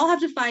 So we all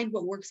have to find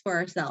what works for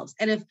ourselves.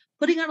 And if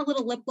putting on a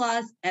little lip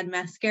gloss and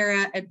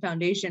mascara and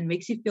foundation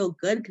makes you feel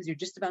good because you're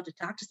just about to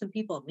talk to some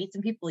people and meet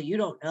some people you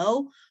don't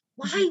know,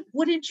 why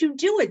wouldn't you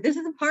do it? This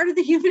is a part of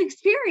the human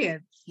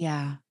experience.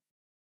 Yeah.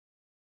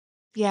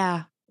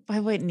 Yeah. Why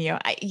wouldn't you?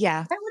 Why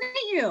wouldn't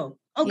you?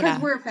 Oh,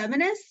 because we're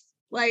feminists?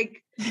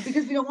 Like,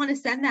 because we don't want to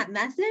send that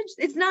message?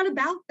 It's not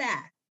about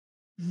that.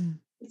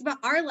 It's about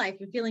our life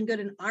and feeling good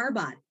in our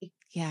body.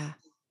 Yeah.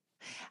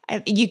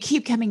 You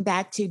keep coming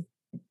back to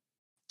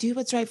do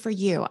what's right for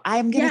you.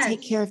 I'm going to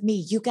take care of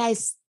me. You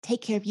guys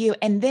take care of you.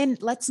 And then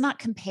let's not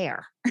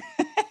compare,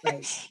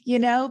 right.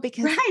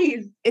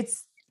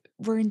 Because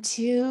we're in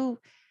two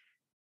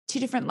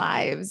different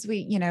lives.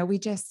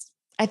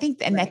 I think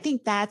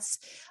that's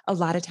a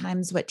lot of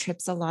times what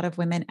trips a lot of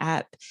women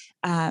up.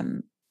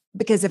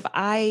 Because if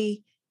I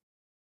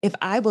if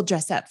I will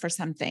dress up for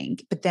something,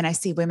 but then I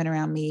see women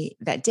around me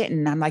that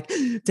didn't, I'm like,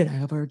 did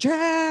I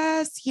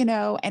overdress? And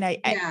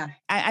Yeah.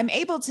 I'm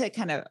able to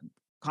kind of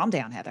calm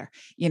down, Heather,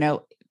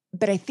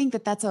 but I think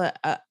that that's a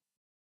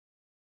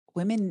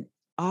women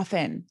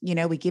often,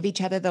 we give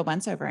each other the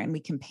once over and we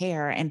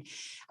compare. And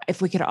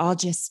if we could all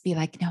just be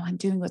like, no, I'm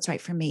doing what's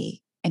right for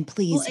me. And Well,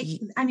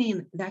 please. I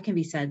mean, that can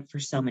be said for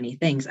so many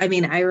things. I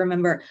mean, I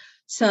remember,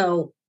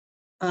 so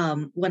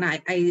when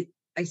I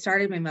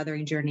started my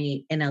mothering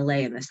journey in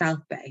LA in the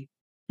South Bay,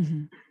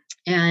 Mhm.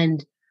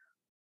 and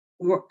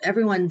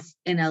everyone's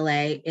in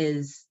LA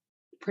is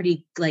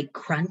pretty like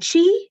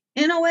crunchy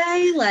in a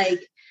way,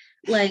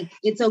 like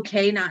it's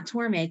okay not to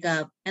wear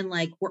makeup, and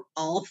like we're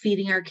all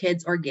feeding our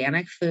kids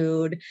organic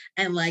food,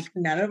 and like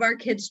none of our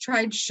kids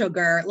tried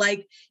sugar.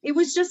 Like it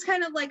was just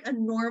kind of like a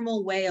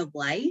normal way of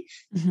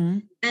life.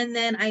 Mhm. And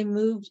then I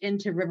moved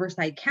into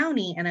Riverside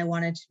County and I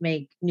wanted to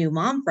make new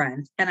mom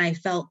friends, and I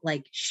felt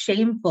like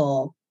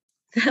shameful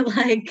that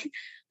like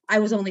I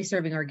was only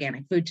serving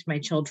organic food to my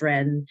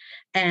children,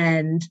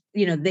 and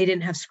they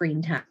didn't have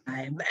screen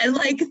time and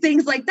like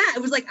things like that.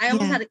 It was like I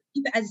almost Yeah. had to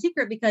keep it as a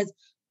secret, because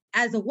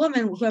as a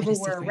woman, Keep it whoever a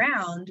we're secret.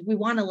 around, we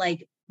want to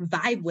like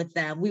vibe with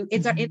them.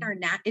 It's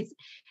Mhm.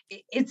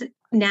 it's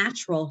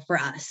natural for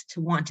us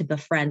to want to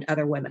befriend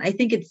other women. I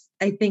think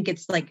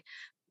it's like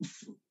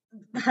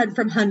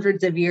from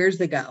hundreds of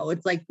years ago.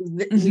 It's like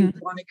we Mhm.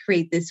 want to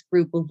create this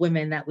group of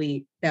women that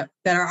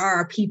are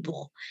our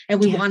people, and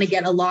we Yeah. want to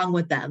get along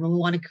with them, and we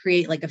want to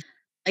create like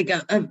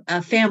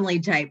a family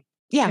type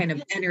Yeah. kind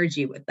of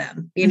energy with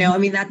them. Mhm. I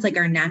mean, that's like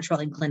our natural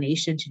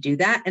inclination to do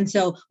that. And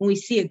so when we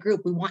see a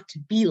group, we want to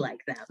be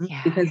like them,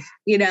 Yeah. because,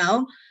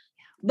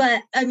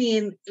 but I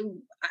mean,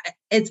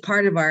 it's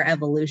part of our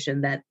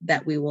evolution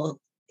that we will,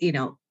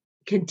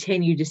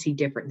 continue to see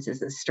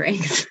differences as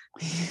strengths.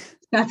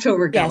 That's where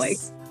we're going.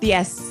 Yes.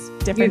 Yes.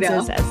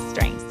 Differences as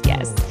strengths.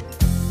 Yes.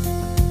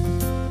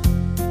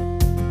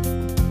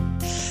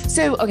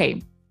 So,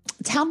 okay.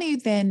 Tell me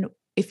then,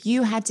 if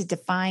you had to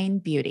define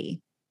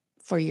beauty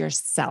for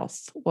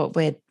yourself, what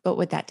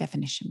would that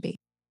definition be?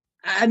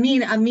 I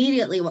mean,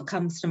 immediately what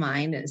comes to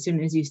mind as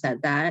soon as you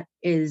said that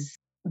is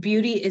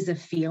beauty is a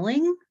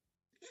feeling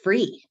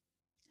free.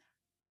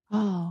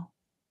 Oh,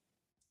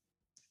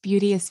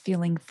 beauty is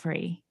feeling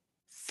free,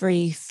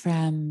 free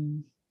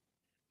from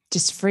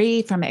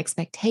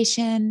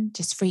expectation,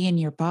 just free in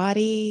your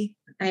body.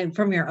 And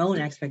from your own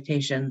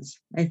expectations.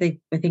 I think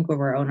we're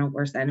our own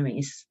worst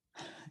enemies.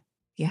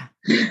 Yeah.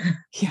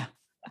 Yeah.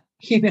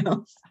 you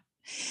know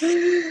Is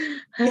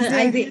I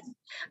there? think,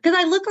 because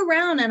I look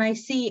around and I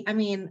see, I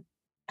mean,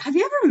 have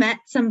you ever met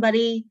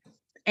somebody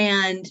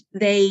and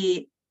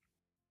they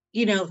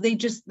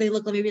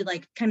look like maybe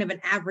like kind of an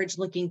average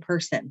looking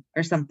person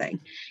or something,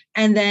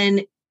 and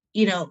then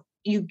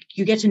you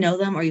get to know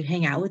them or you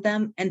hang out with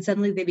them, and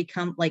suddenly they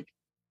become like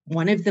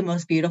one of the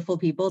most beautiful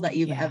people that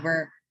you've Yeah.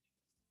 ever.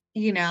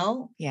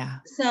 Yeah.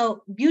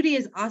 So beauty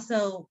is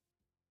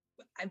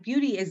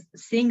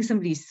seeing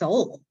somebody's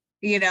soul,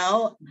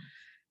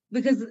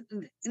 because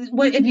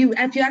if you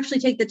actually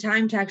take the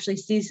time to actually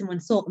see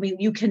someone's soul, I mean,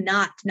 you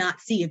cannot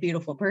not see a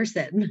beautiful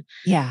person.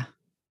 Yeah.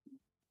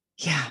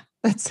 Yeah.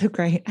 That's so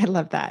great. I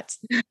love that.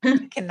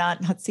 I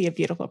cannot not see a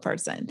beautiful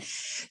person.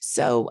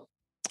 So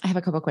I have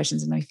a couple of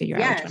questions and let me figure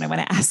out which one I Yes.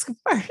 want to ask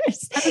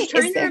first. I was Is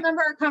trying to there?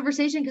 remember our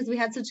conversation because we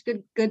had such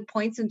good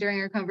points during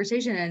our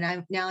conversation, and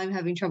I'm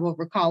having trouble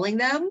recalling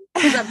them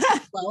because I'm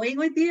flowing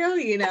with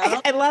you.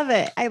 I love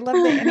it. I love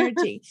the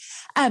energy.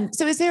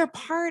 So is there a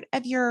part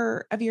of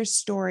your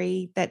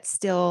story that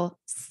still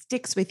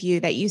sticks with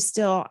you that you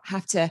still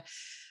have to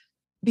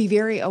be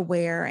very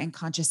aware and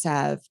conscious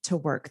of to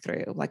work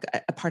through, like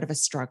a part of a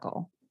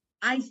struggle?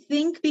 I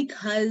think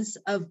because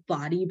of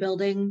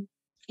bodybuilding,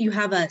 you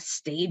have a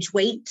stage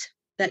weight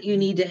that you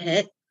need to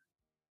hit.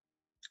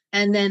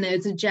 And then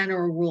it's a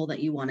general rule that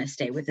you want to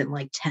stay within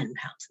like 10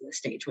 pounds of the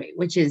stage weight,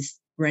 which is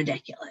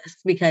ridiculous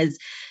because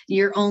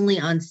you're only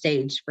on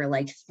stage for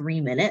like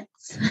 3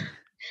 minutes.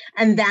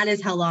 And that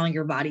is how long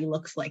your body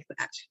looks like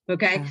that.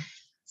 Okay. Yeah.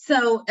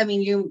 So, I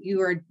mean,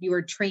 you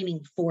are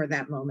training for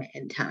that moment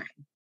in time.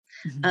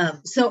 Mm-hmm.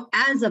 So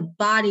as a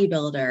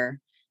bodybuilder,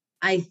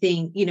 I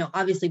think,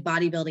 obviously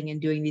bodybuilding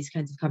and doing these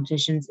kinds of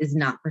competitions is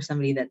not for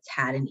somebody that's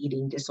had an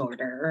eating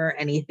disorder or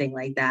anything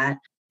like that.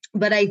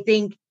 But I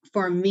think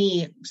for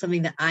me,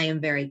 something that I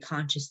am very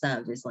conscious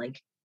of is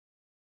like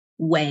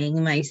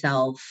weighing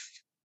myself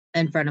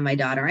in front of my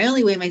daughter. I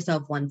only weigh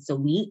myself once a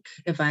week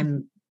if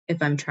I'm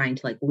trying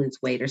to like lose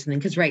weight or something.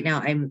 Because right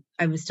now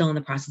I'm still in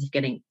the process of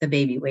getting the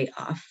baby weight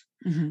off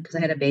Mm-hmm. because I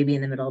had a baby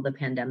in the middle of the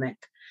pandemic.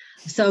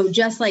 So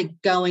just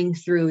like going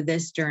through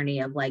this journey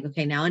of like,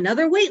 okay, now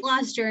another weight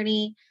loss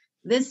journey.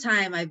 This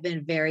time I've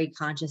been very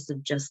conscious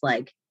of just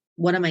like,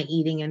 what am I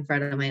eating in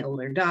front of my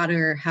older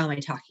daughter? How am I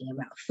talking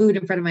about food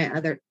in front of my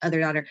other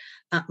daughter,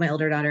 my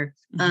older daughter?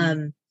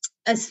 Mm-hmm.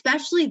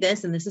 Especially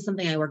this, and this is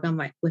something I work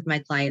on with my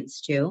clients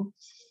too,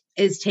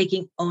 is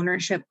taking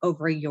ownership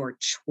over your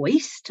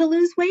choice to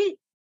lose weight.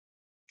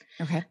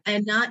 Okay.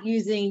 And not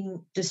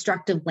using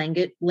destructive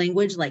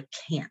language like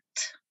can't.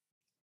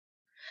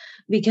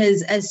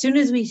 Because as soon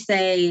as we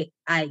say,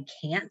 I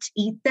can't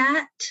eat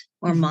that,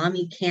 or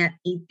mommy can't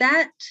eat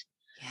that,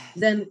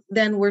 Yes.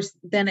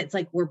 then it's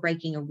like we're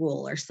breaking a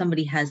rule or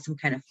somebody has some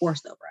kind of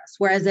force over us.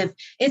 Whereas if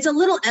it's a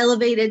little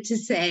elevated to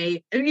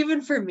say, and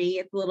even for me,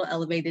 it's a little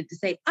elevated to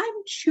say, I'm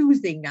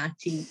choosing not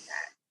to eat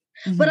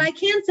that. But I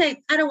can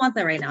say, I don't want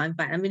that right now. I'm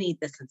fine. I'm going to eat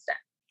this instead.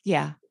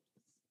 Yeah.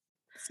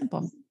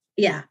 Simple.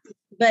 Yeah.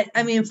 But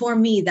I mean, for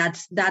me,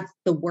 that's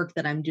the work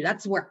that I'm doing.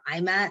 That's where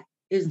I'm at,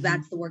 is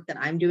that's the work that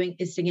I'm doing,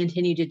 is to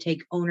continue to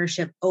take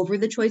ownership over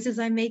the choices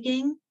I'm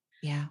making.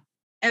 Yeah.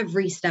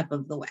 Every step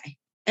of the way.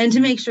 And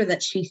to make sure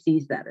that she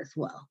sees that as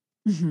well.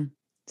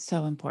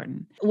 So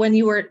important. When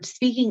you were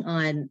speaking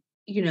on,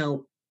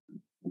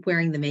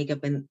 wearing the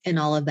makeup and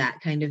all of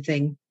that kind of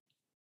thing,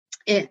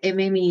 it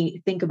made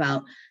me think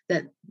about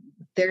that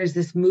there's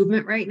this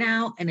movement right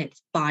now, and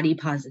it's body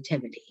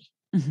positivity.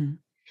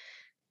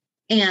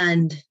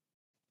 And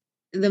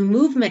the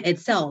movement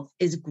itself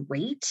is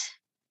great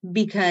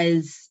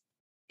because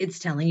it's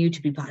telling you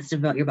to be positive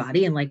about your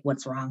body, and like,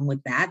 what's wrong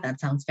with that? That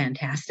sounds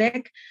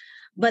fantastic.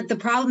 But the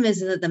problem is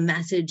that the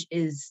message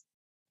is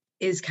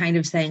kind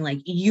of saying,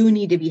 like, you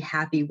need to be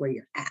happy where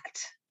you're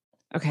at.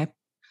 Okay.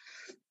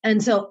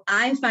 And so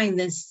I find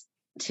this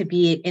to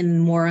be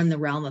more in the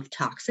realm of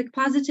toxic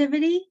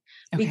positivity,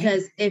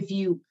 because if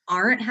you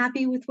aren't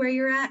happy with where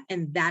you're at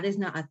and that is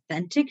not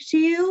authentic to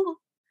you,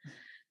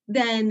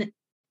 then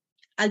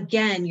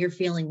again, you're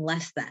feeling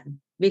less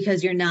than,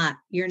 because you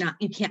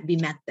can't be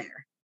met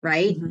there.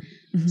 Right.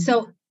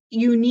 So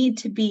you need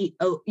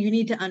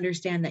to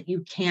understand that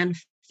you can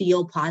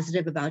feel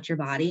positive about your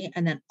body.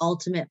 And then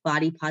ultimate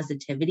body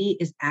positivity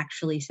is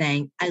actually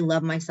saying, I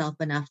love myself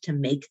enough to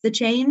make the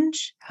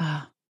change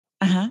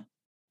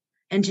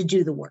and to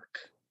do the work.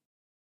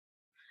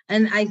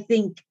 And I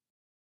think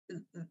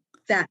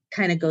that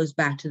kind of goes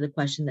back to the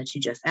question that you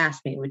just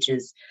asked me, which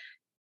is,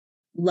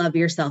 love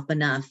yourself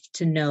enough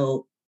to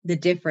know the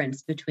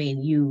difference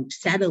between you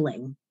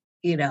settling,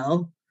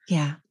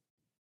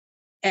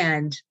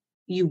 and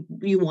you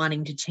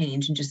wanting to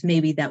change, and just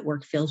maybe that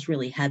work feels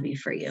really heavy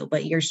for you,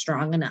 but you're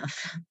strong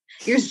enough.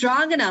 You're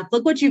strong enough.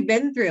 Look what you've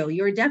been through.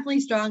 You're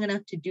definitely strong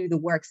enough to do the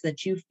work so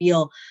that you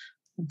feel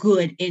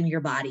good in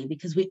your body,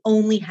 because we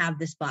only have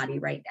this body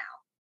right now.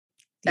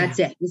 That's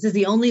it. This is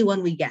the only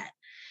one we get.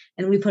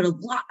 And we put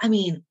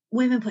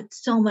women put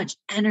so much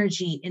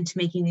energy into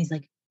making these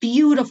like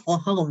beautiful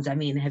homes. I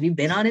mean, have you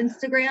been on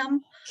Instagram?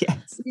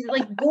 Yes. These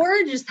like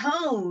gorgeous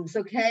homes.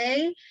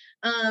 Okay.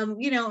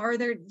 Or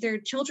their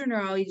children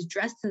are always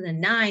dressed to the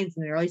nines,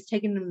 and they're always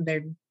taking them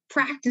their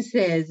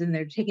practices, and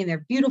they're taking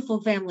their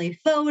beautiful family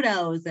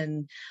photos.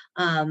 And,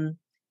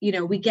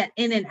 we get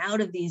in and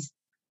out of these,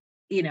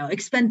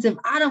 expensive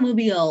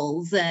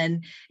automobiles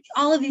and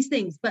all of these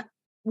things, but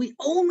we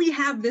only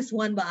have this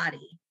one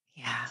body.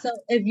 Yeah. So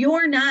if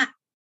you're not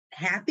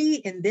happy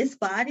in this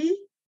body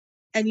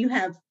and you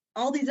have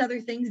all these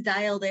other things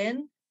dialed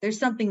in, there's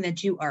something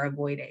that you are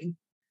avoiding.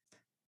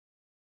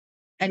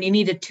 And you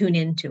need to tune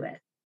into it.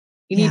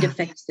 You need to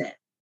fix it,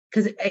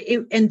 because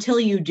until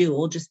you do,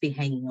 it'll just be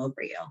hanging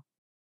over you.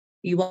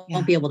 You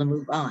won't be able to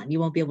move on.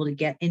 You won't be able to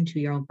get into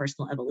your own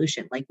personal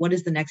evolution. Like, what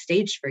is the next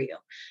stage for you?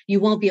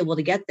 You won't be able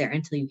to get there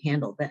until you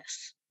handle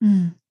this.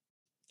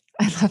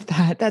 I love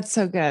that. That's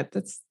so good.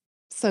 That's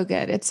so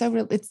good. It's so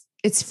real.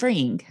 It's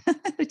freeing,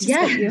 which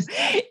is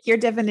what your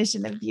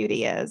definition of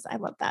beauty is. I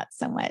love that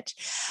so much.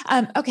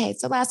 Okay.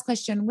 So last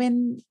question,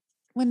 when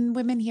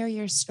women hear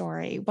your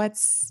story,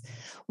 what's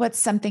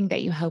something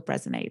that you hope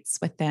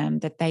resonates with them,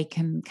 that they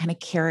can kind of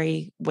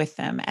carry with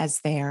them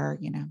as they're,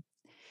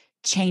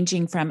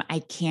 changing from I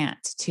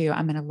can't to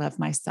I'm going to love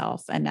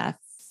myself enough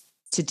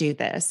to do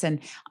this, and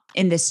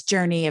in this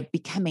journey of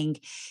becoming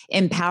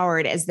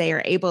empowered as they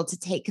are able to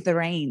take the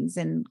reins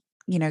and,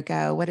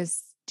 go, what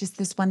is just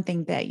this one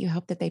thing that you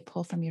hope that they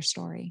pull from your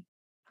story?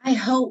 I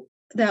hope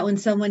that when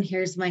someone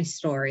hears my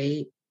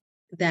story,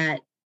 that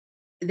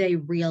they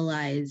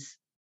realize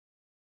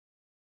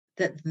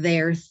that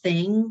their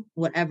thing,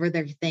 whatever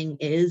their thing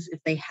is, if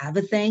they have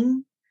a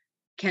thing,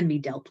 can be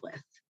dealt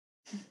with.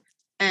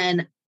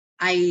 And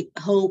I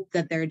hope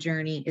that their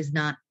journey is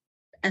not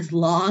as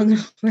long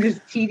or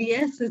as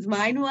tedious as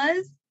mine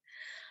was.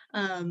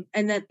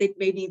 And that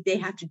maybe they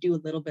have to do a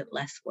little bit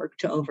less work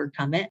to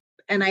overcome it.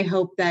 And I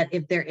hope that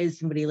if there is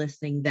somebody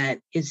listening that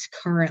is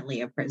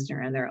currently a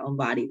prisoner in their own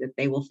body, that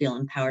they will feel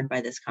empowered by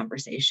this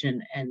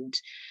conversation and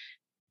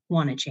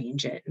want to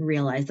change it and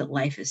realize that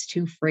life is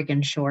too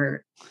friggin'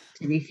 short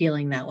to be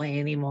feeling that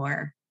way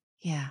anymore.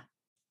 Yeah.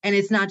 And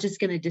it's not just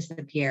going to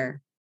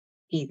disappear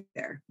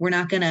either. We're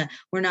not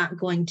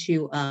going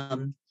to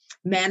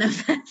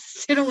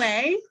manifest it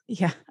away.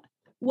 Yeah.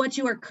 What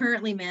you are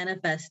currently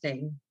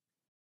manifesting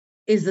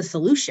is the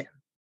solution.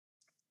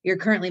 You're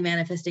currently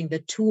manifesting the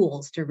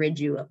tools to rid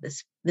you of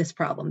this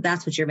problem.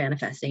 That's what you're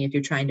manifesting if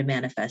you're trying to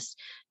manifest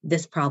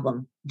this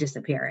problem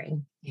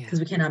disappearing, because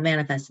we cannot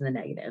manifest in the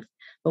negative.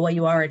 But what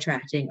you are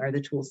attracting are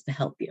the tools to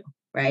help you,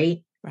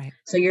 right? Right.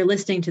 So you're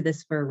listening to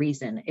this for a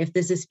reason. If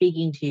this is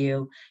speaking to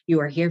you,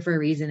 you are here for a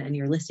reason, and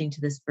you're listening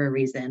to this for a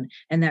reason.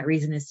 And that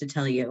reason is to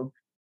tell you,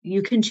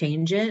 You can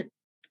change it.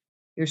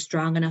 You're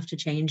strong enough to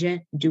change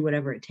it. Do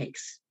whatever it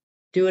takes.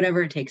 Do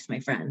whatever it takes, my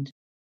friend.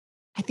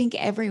 I think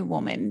every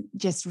woman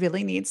just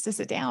really needs to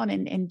sit down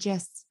and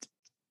just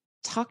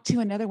talk to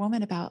another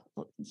woman about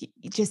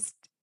just,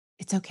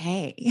 it's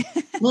okay.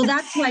 Well,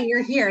 that's why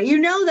you're here.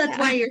 That's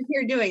why you're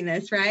here doing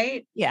this,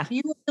 right? Yeah.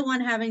 You are the one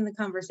having the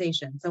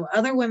conversation. So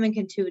other women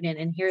can tune in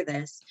and hear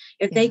this.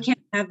 If they can't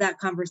have that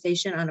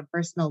conversation on a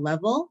personal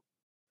level,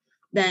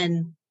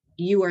 then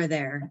you are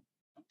there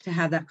to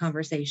have that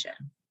conversation.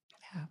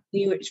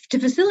 Yeah. To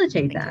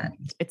facilitate that.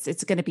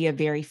 It's going to be a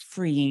very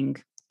freeing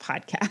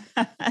podcast.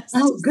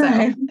 Oh,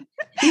 good.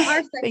 So. You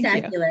are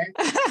spectacular.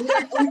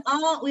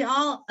 we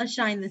all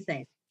shine the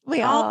same.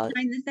 We all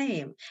shine the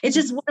same. It's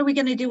just, what are we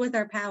going to do with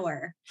our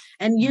power?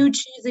 And you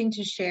choosing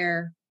to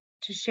share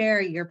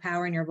your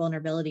power and your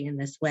vulnerability in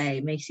this way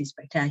makes you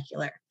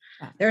spectacular.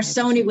 There are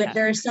so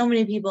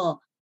many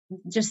people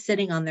just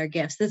sitting on their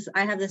gifts.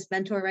 I have this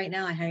mentor right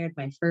now. I hired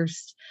my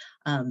first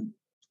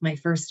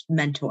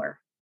mentor.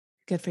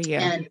 Good for you.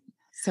 And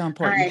so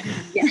important.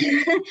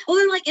 Well,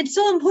 then, like, it's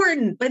so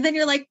important, but then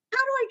you're like, how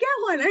do I get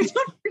one? I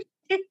don't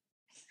understand.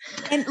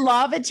 And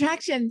law of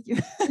attraction,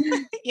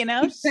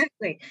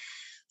 Exactly.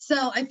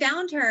 So I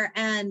found her,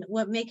 and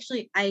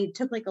I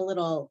took like a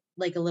little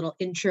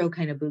intro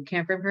kind of boot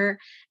camp from her.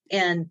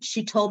 And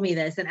she told me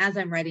this. And as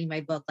I'm writing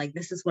my book, like,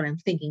 this is what I'm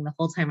thinking the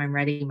whole time I'm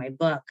writing my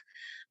book.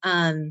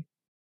 Because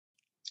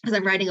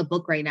I'm writing a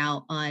book right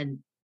now on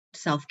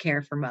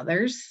self-care for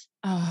mothers.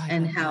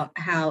 And how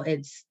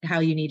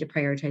you need to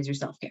prioritize your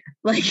self-care.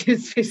 Like,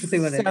 it's basically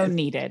what it is. So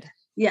needed.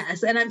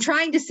 Yes. And I'm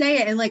trying to say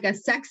it in like a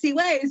sexy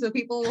way so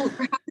people will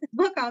grab the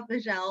book off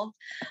the shelf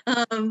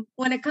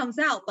when it comes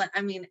out. But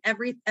I mean,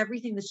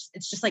 everything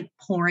it's just like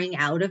pouring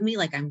out of me.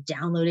 Like, I'm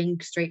downloading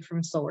straight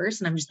from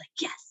source, and I'm just like,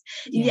 yes.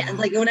 Yeah.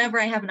 Like,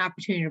 whenever I have an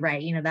opportunity to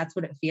write, that's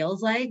what it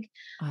feels like.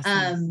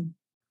 Awesome.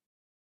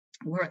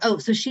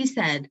 So she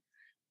said,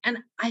 and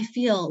I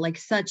feel like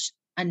such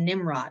a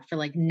Nimrod for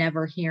like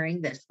never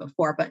hearing this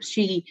before, but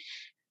she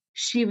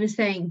was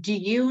saying, do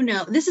you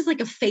know, this is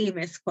like a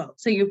famous quote,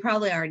 so you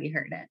probably already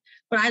heard it,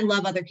 but I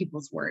love other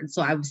people's words,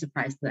 so I was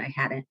surprised that I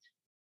hadn't.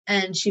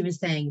 And she was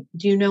saying,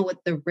 do you know what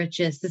this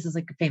is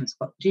like a famous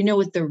quote, do you know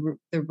what the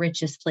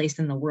richest place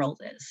in the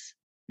world is?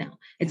 No,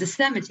 it's a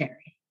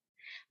cemetery,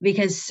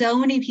 because so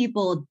many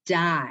people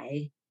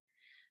die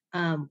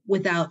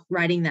without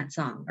writing that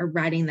song or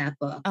writing that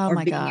book or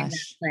being in that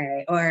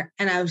play,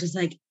 and I was just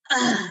like,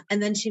 ugh.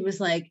 And then she was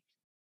like,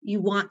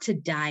 you want to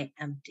die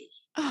empty.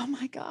 Oh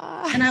my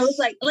God. And I was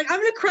like, I'm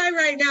going to cry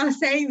right now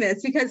saying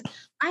this, because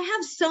I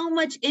have so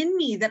much in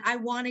me that I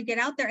want to get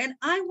out there, and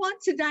I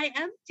want to die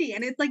empty.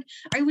 And it's like,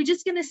 are we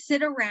just going to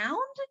sit around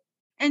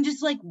and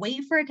just like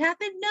wait for it to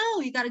happen?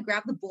 No, you got to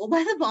grab the bull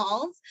by the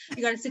balls.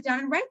 You got to sit down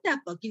and write that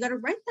book. You got to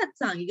write that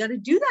song. You got to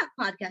do that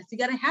podcast. You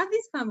got to have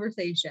these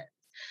conversations.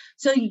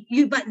 So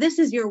but this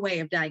is your way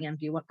of dying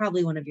empty.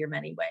 Probably one of your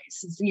many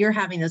ways. So you're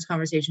having those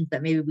conversations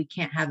that maybe we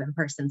can't have in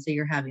person, so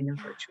you're having them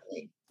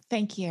virtually.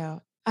 Thank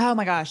you. Oh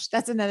my gosh,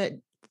 that's another.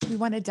 We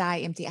want to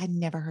die empty. I'd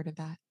never heard of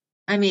that.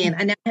 I mean,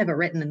 I now have it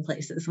written in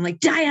places. I'm like,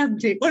 die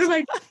empty. What am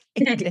I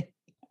doing?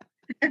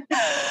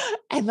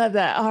 I love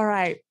that. All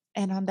right.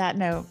 And on that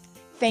note,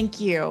 thank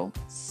you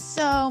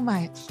so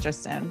much,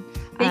 Tristan.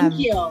 Thank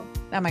you.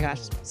 Oh my gosh,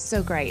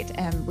 so great.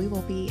 And we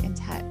will be in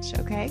touch.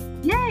 Okay.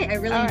 Yay. I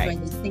really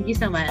enjoyed this. Thank you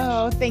so much.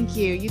 Oh, thank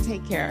you. You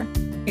take care.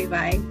 Okay.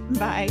 Bye.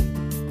 Bye.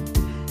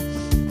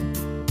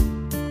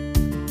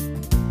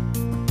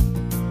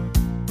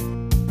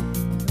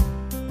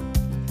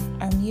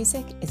 Our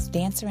music is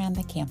Dance Around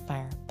the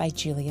Campfire by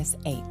Julius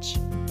H.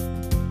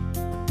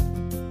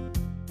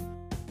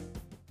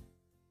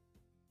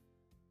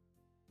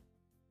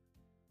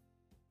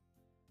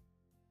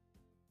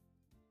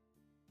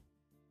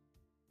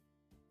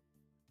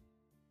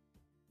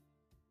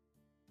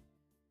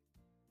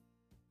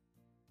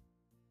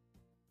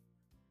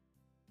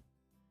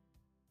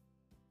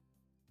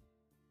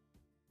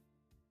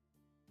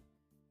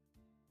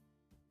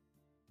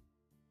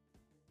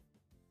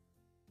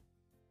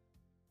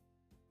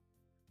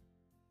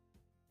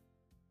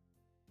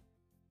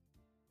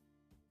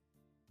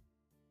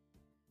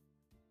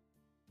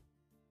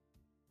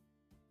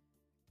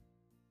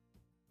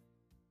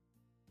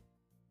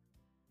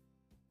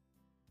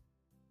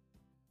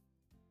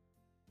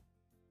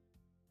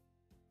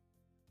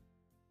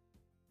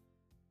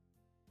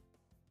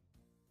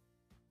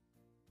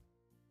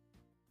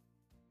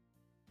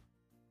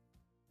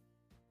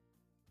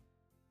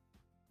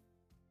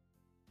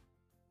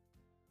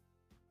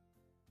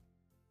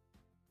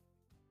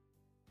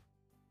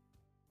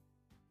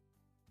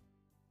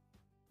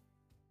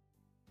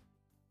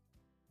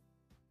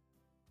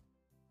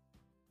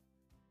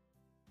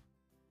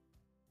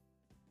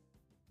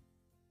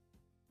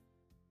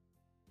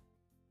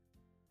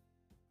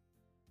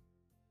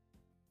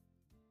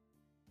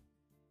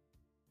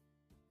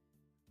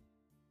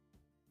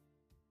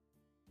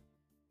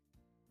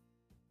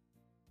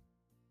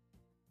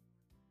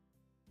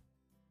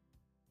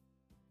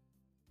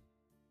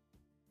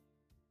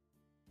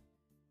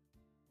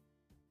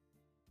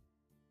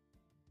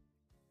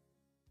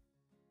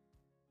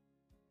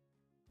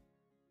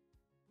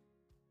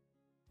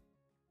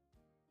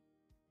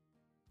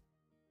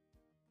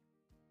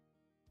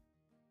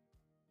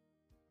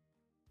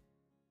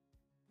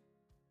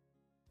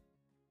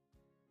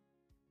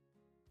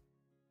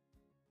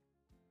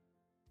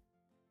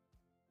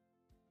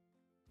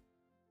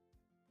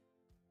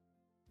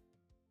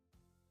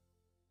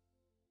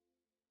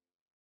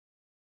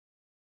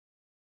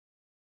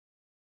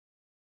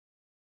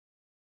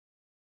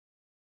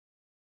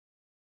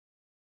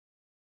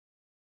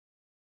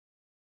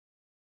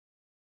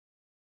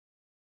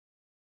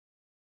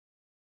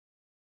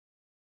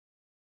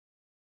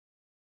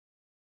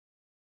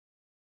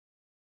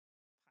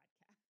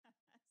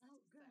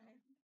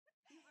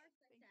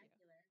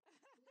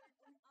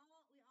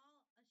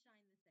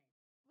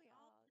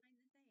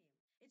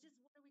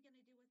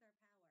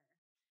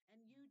 And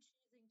you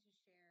choosing to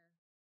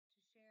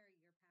share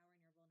your power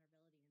and your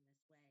vulnerability in this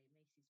way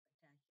makes you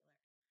spectacular.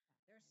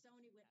 There are so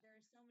many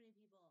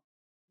people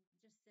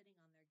just sitting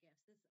on their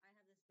gifts. I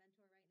have this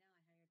mentor right now.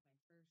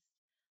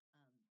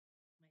 I hired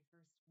my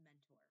first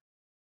mentor.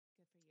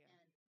 Good for you. And so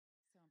important.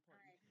 Yeah. Well,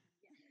 then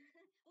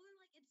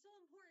like, it's so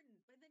important,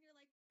 but then you're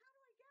like, how do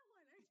I get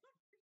one? I don't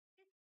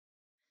understand.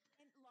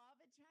 And law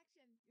of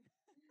attraction,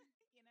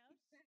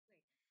 Exactly.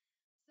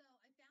 So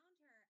I found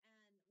her, and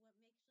I took like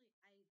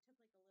a little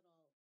intro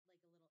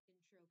kind of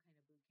boot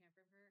camp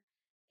from her.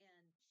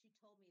 And she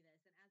told me this.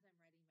 And as I'm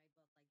writing my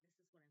book, like,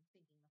 this is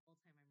what I'm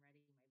thinking the whole time I'm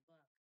writing my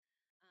book.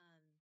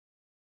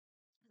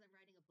 Because I'm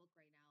writing a book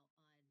right now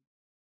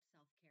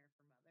on self-care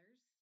for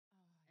mothers.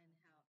 Oh,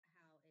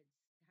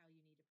 and how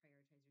you need to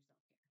prioritize your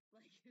self-care.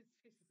 Like, it's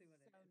basically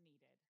what it is. So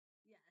needed.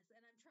 Yes.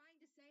 And I'm trying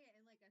to say it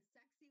in like a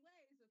sexy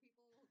way so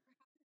people will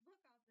grab the book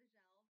off the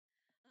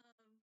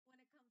shelf when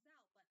it comes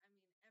out. But I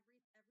mean,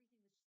 everything it's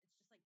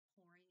just like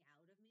pouring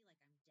out of me. Like,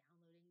 I'm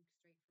downloading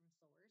straight from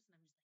source, and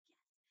I'm just like,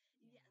 yes.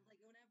 Yeah.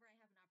 Like, whenever I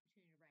have an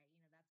opportunity to write,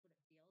 that's what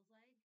it feels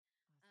like.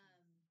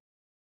 Awesome.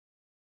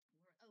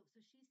 So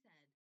she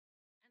said,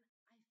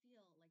 and I feel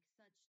like such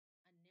a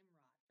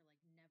Nimrod for like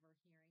never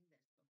hearing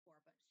this before,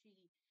 but she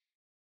was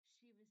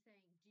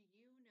saying, do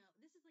you know,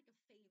 this is like a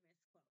famous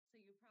quote, so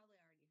you probably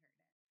already heard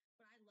it,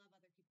 but I love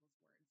other people's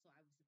words, so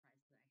I was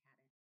surprised that I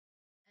hadn't.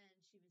 And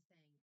she was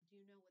saying, do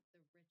you know what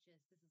this is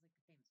like a famous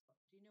quote,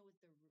 do you know what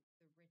the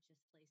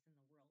richest place in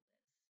the world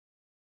is?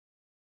 No,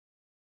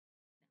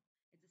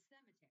 it's a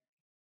cemetery,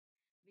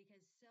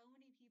 because so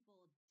many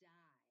people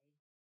die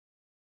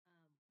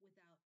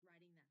without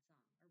writing that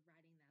song or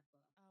writing that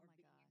book or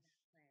being in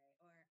that play,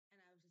 and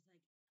I was just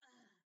like,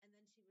 ugh. And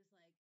then she was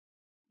like,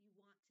 you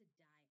want to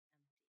die empty.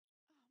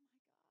 Oh my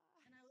gosh.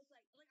 And I was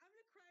like, I'm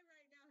going to cry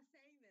right now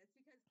saying this,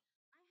 because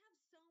I have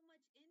so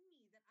much in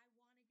me that I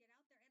want to get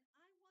out there, and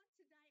I want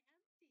to die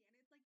empty.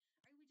 And it's like,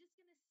 are we just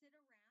going to sit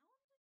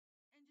around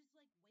and just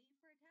like wait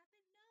for it to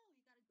happen? No, you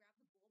got to grab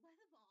the bull by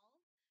the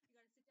balls. You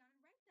got to sit down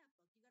and write that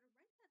book. You got to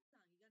write that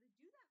song. You got to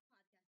do that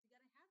podcast. You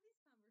got to have these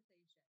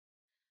conversations.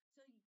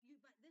 So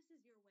but this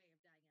is your way of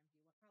dying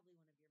empty. Probably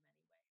one of your many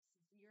ways.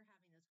 So you're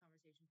having those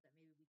conversations that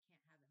maybe we can't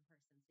have in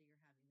person, so you're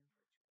having them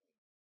virtually.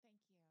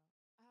 Thank you.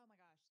 Oh my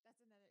gosh, that's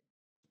another.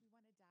 We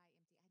want to die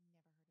empty. I'd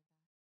never heard of that.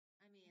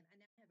 I mean, I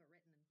now have it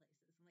written in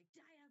places. I'm like,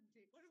 die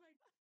empty. What am I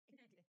doing?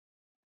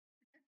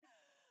 I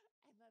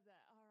love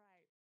that. All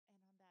right. And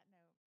on that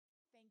note,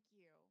 thank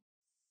you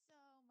so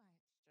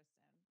much,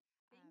 Tristan.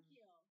 Thank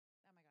you.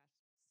 Oh my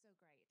gosh, so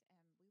great. And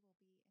we will be in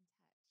touch.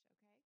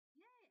 Okay.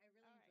 Yay. I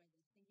really enjoyed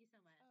this. Thank you so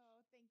much.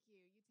 Oh, thank you.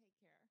 You take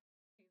care.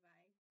 Okay,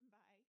 bye. Bye.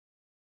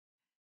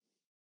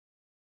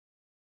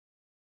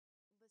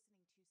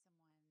 Listening to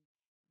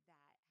someone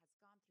that has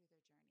gone through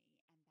their journey and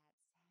that says,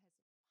 why?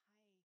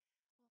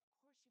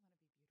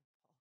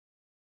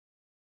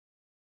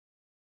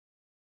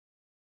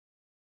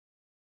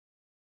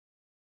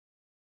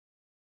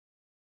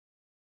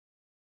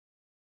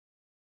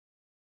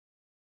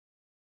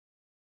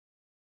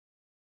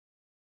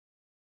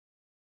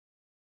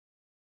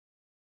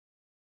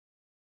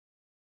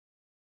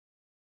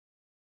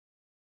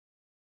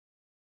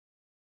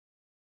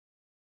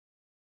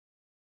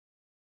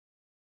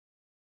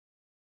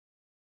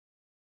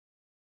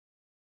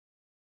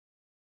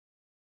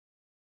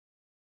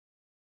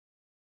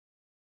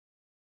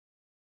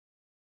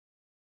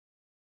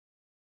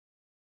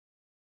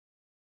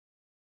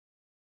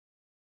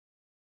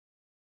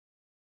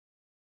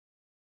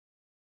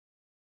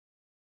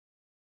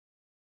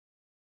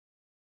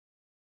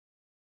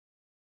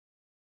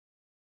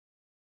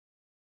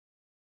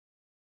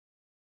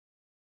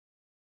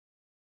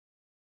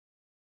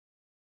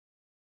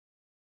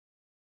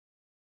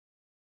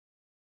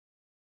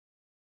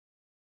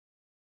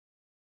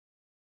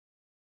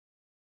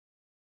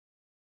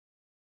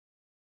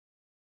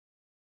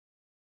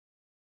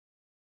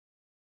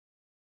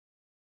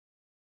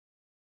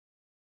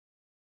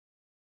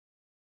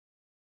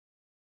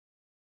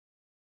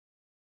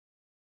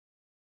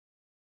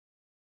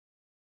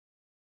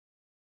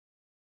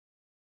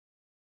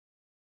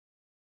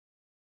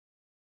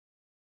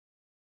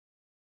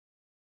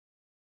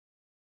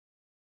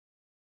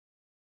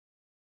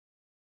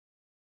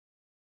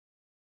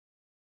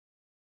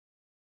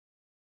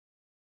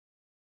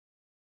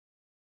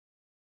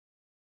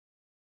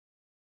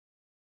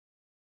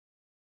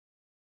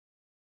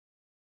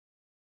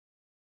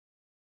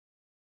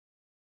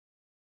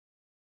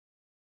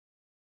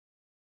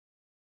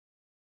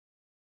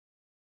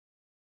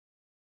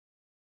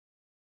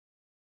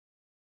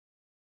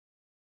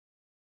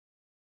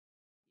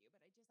 Well,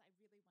 of course you want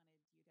to be beautiful.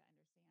 But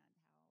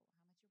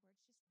I really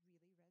wanted you to understand how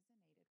much your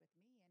words just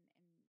really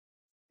resonated with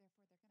me, and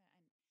therefore they're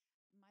gonna.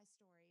 And my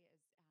story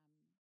is,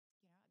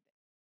 I'm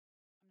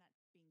not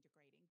being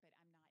degrading, but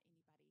I'm not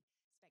anybody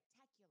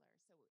spectacular.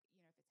 So if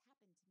it's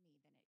happened to me,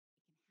 then it can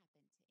happen to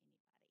anybody.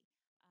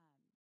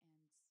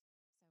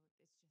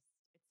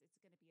 And so it's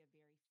going to be a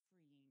very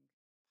freeing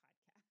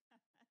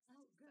podcast.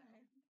 Oh,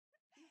 good. So,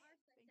 You are thank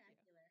you.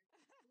 spectacular.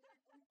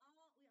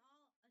 We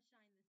all shine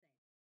the same.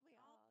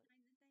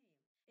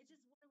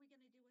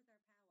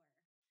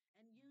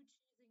 you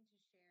choosing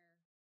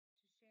to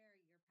share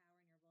your power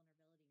and your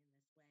vulnerability in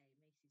this way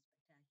makes you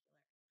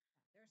spectacular.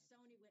 Yeah, There are I so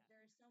many appreciate that.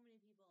 there are so many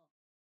people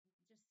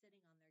just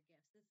sitting on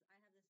their gifts. I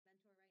have this mentor right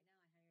now.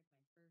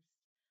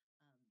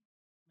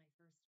 I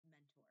hired my first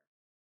mentor.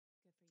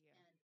 Good for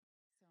you.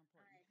 And So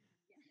important.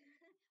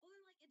 yeah. Well,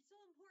 they're like, it's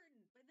so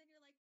important. But then you're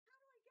like, how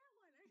do I get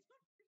one? I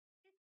don't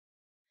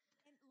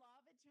And law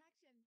of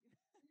attraction,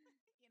 exactly.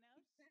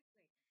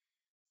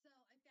 So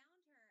I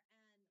found her,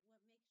 and I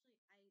took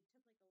like a little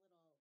intro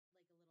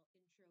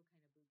kind of boot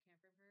camp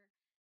from her.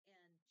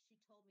 And she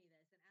told me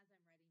this. And as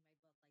I'm writing my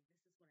book, like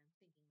this is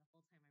what I'm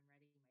thinking the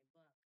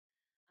whole time I'm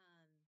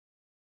writing my book.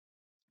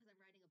 Because I'm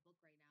writing a book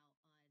right now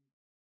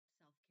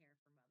on self-care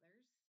for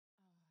mothers.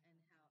 Oh,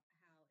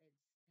 I And love that.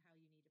 how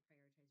you need to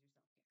prioritize your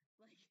self-care.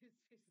 Like it's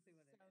basically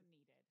what it So is.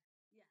 needed.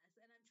 Yes,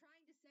 and I'm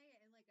trying to say it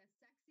in like a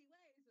sexy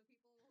way so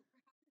people will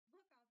grab this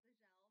book off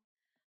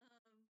the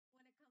shelf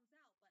when it comes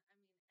out. But I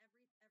mean,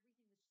 everything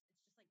it's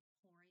just like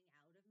pouring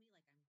out of me,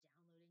 like I'm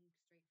downloading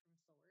straight from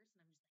source,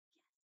 and I'm just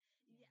like,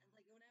 yes.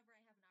 Like whenever I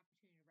have an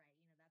opportunity to write,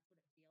 that's what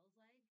it feels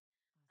like.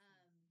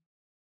 Awesome.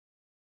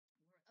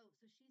 So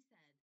she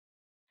said,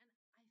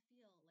 and I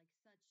feel like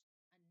such a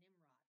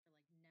Nimrod for like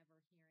never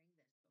hearing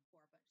this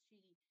before, but she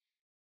was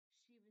saying,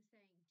 do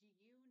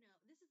you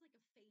know, this is like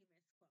a famous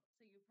quote,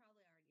 so you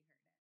probably already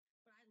heard it,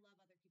 but I love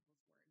other people's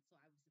words, so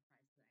I was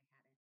surprised that I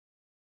hadn't.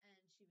 And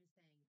she was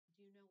saying,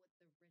 do you know what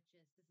this is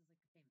like a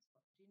famous quote,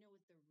 do you know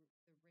what the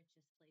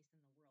richest place in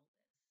the world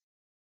is?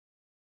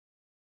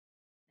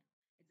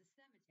 No, it's a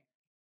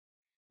cemetery,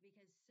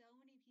 because so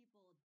many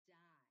people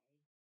die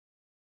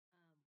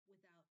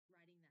without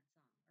writing that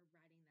song or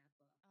writing that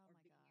book Oh or my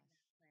being in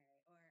that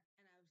gosh. play,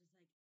 and I was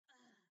just like,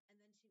 ugh. And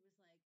then she was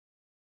like,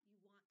 you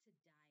want to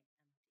die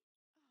empty.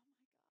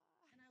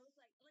 Oh my And I was gosh.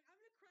 like I'm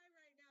gonna cry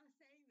right now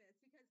saying this,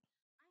 because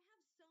I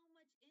have so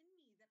much in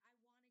me that I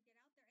want to get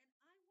out there,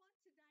 and I want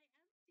to die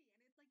empty. And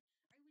it's like,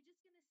 are we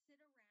just gonna sit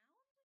around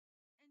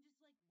and just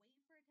like wait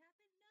for it to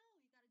happen? No,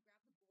 you got to grab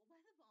the bull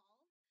by the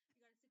balls. You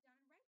got to sit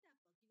down and write that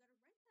book. You got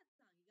to write that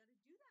song. You got to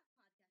do that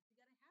podcast. You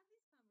got to have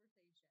these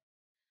conversations.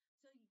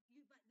 So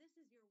but this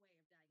is your way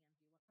of dying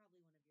empty.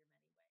 Probably one of your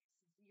many ways.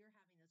 You're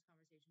having those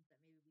conversations that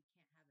maybe we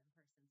can't have in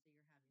person, so you're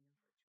having them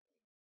virtually.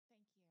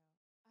 Thank you.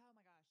 Oh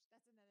my gosh.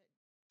 That's another,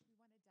 we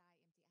want to die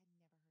empty. I'd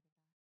never heard of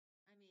that.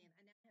 I mean,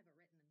 I now have it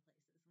written in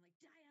places. I'm like,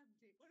 die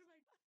empty. What am I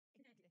saying?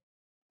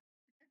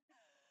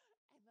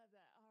 I love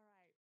that. All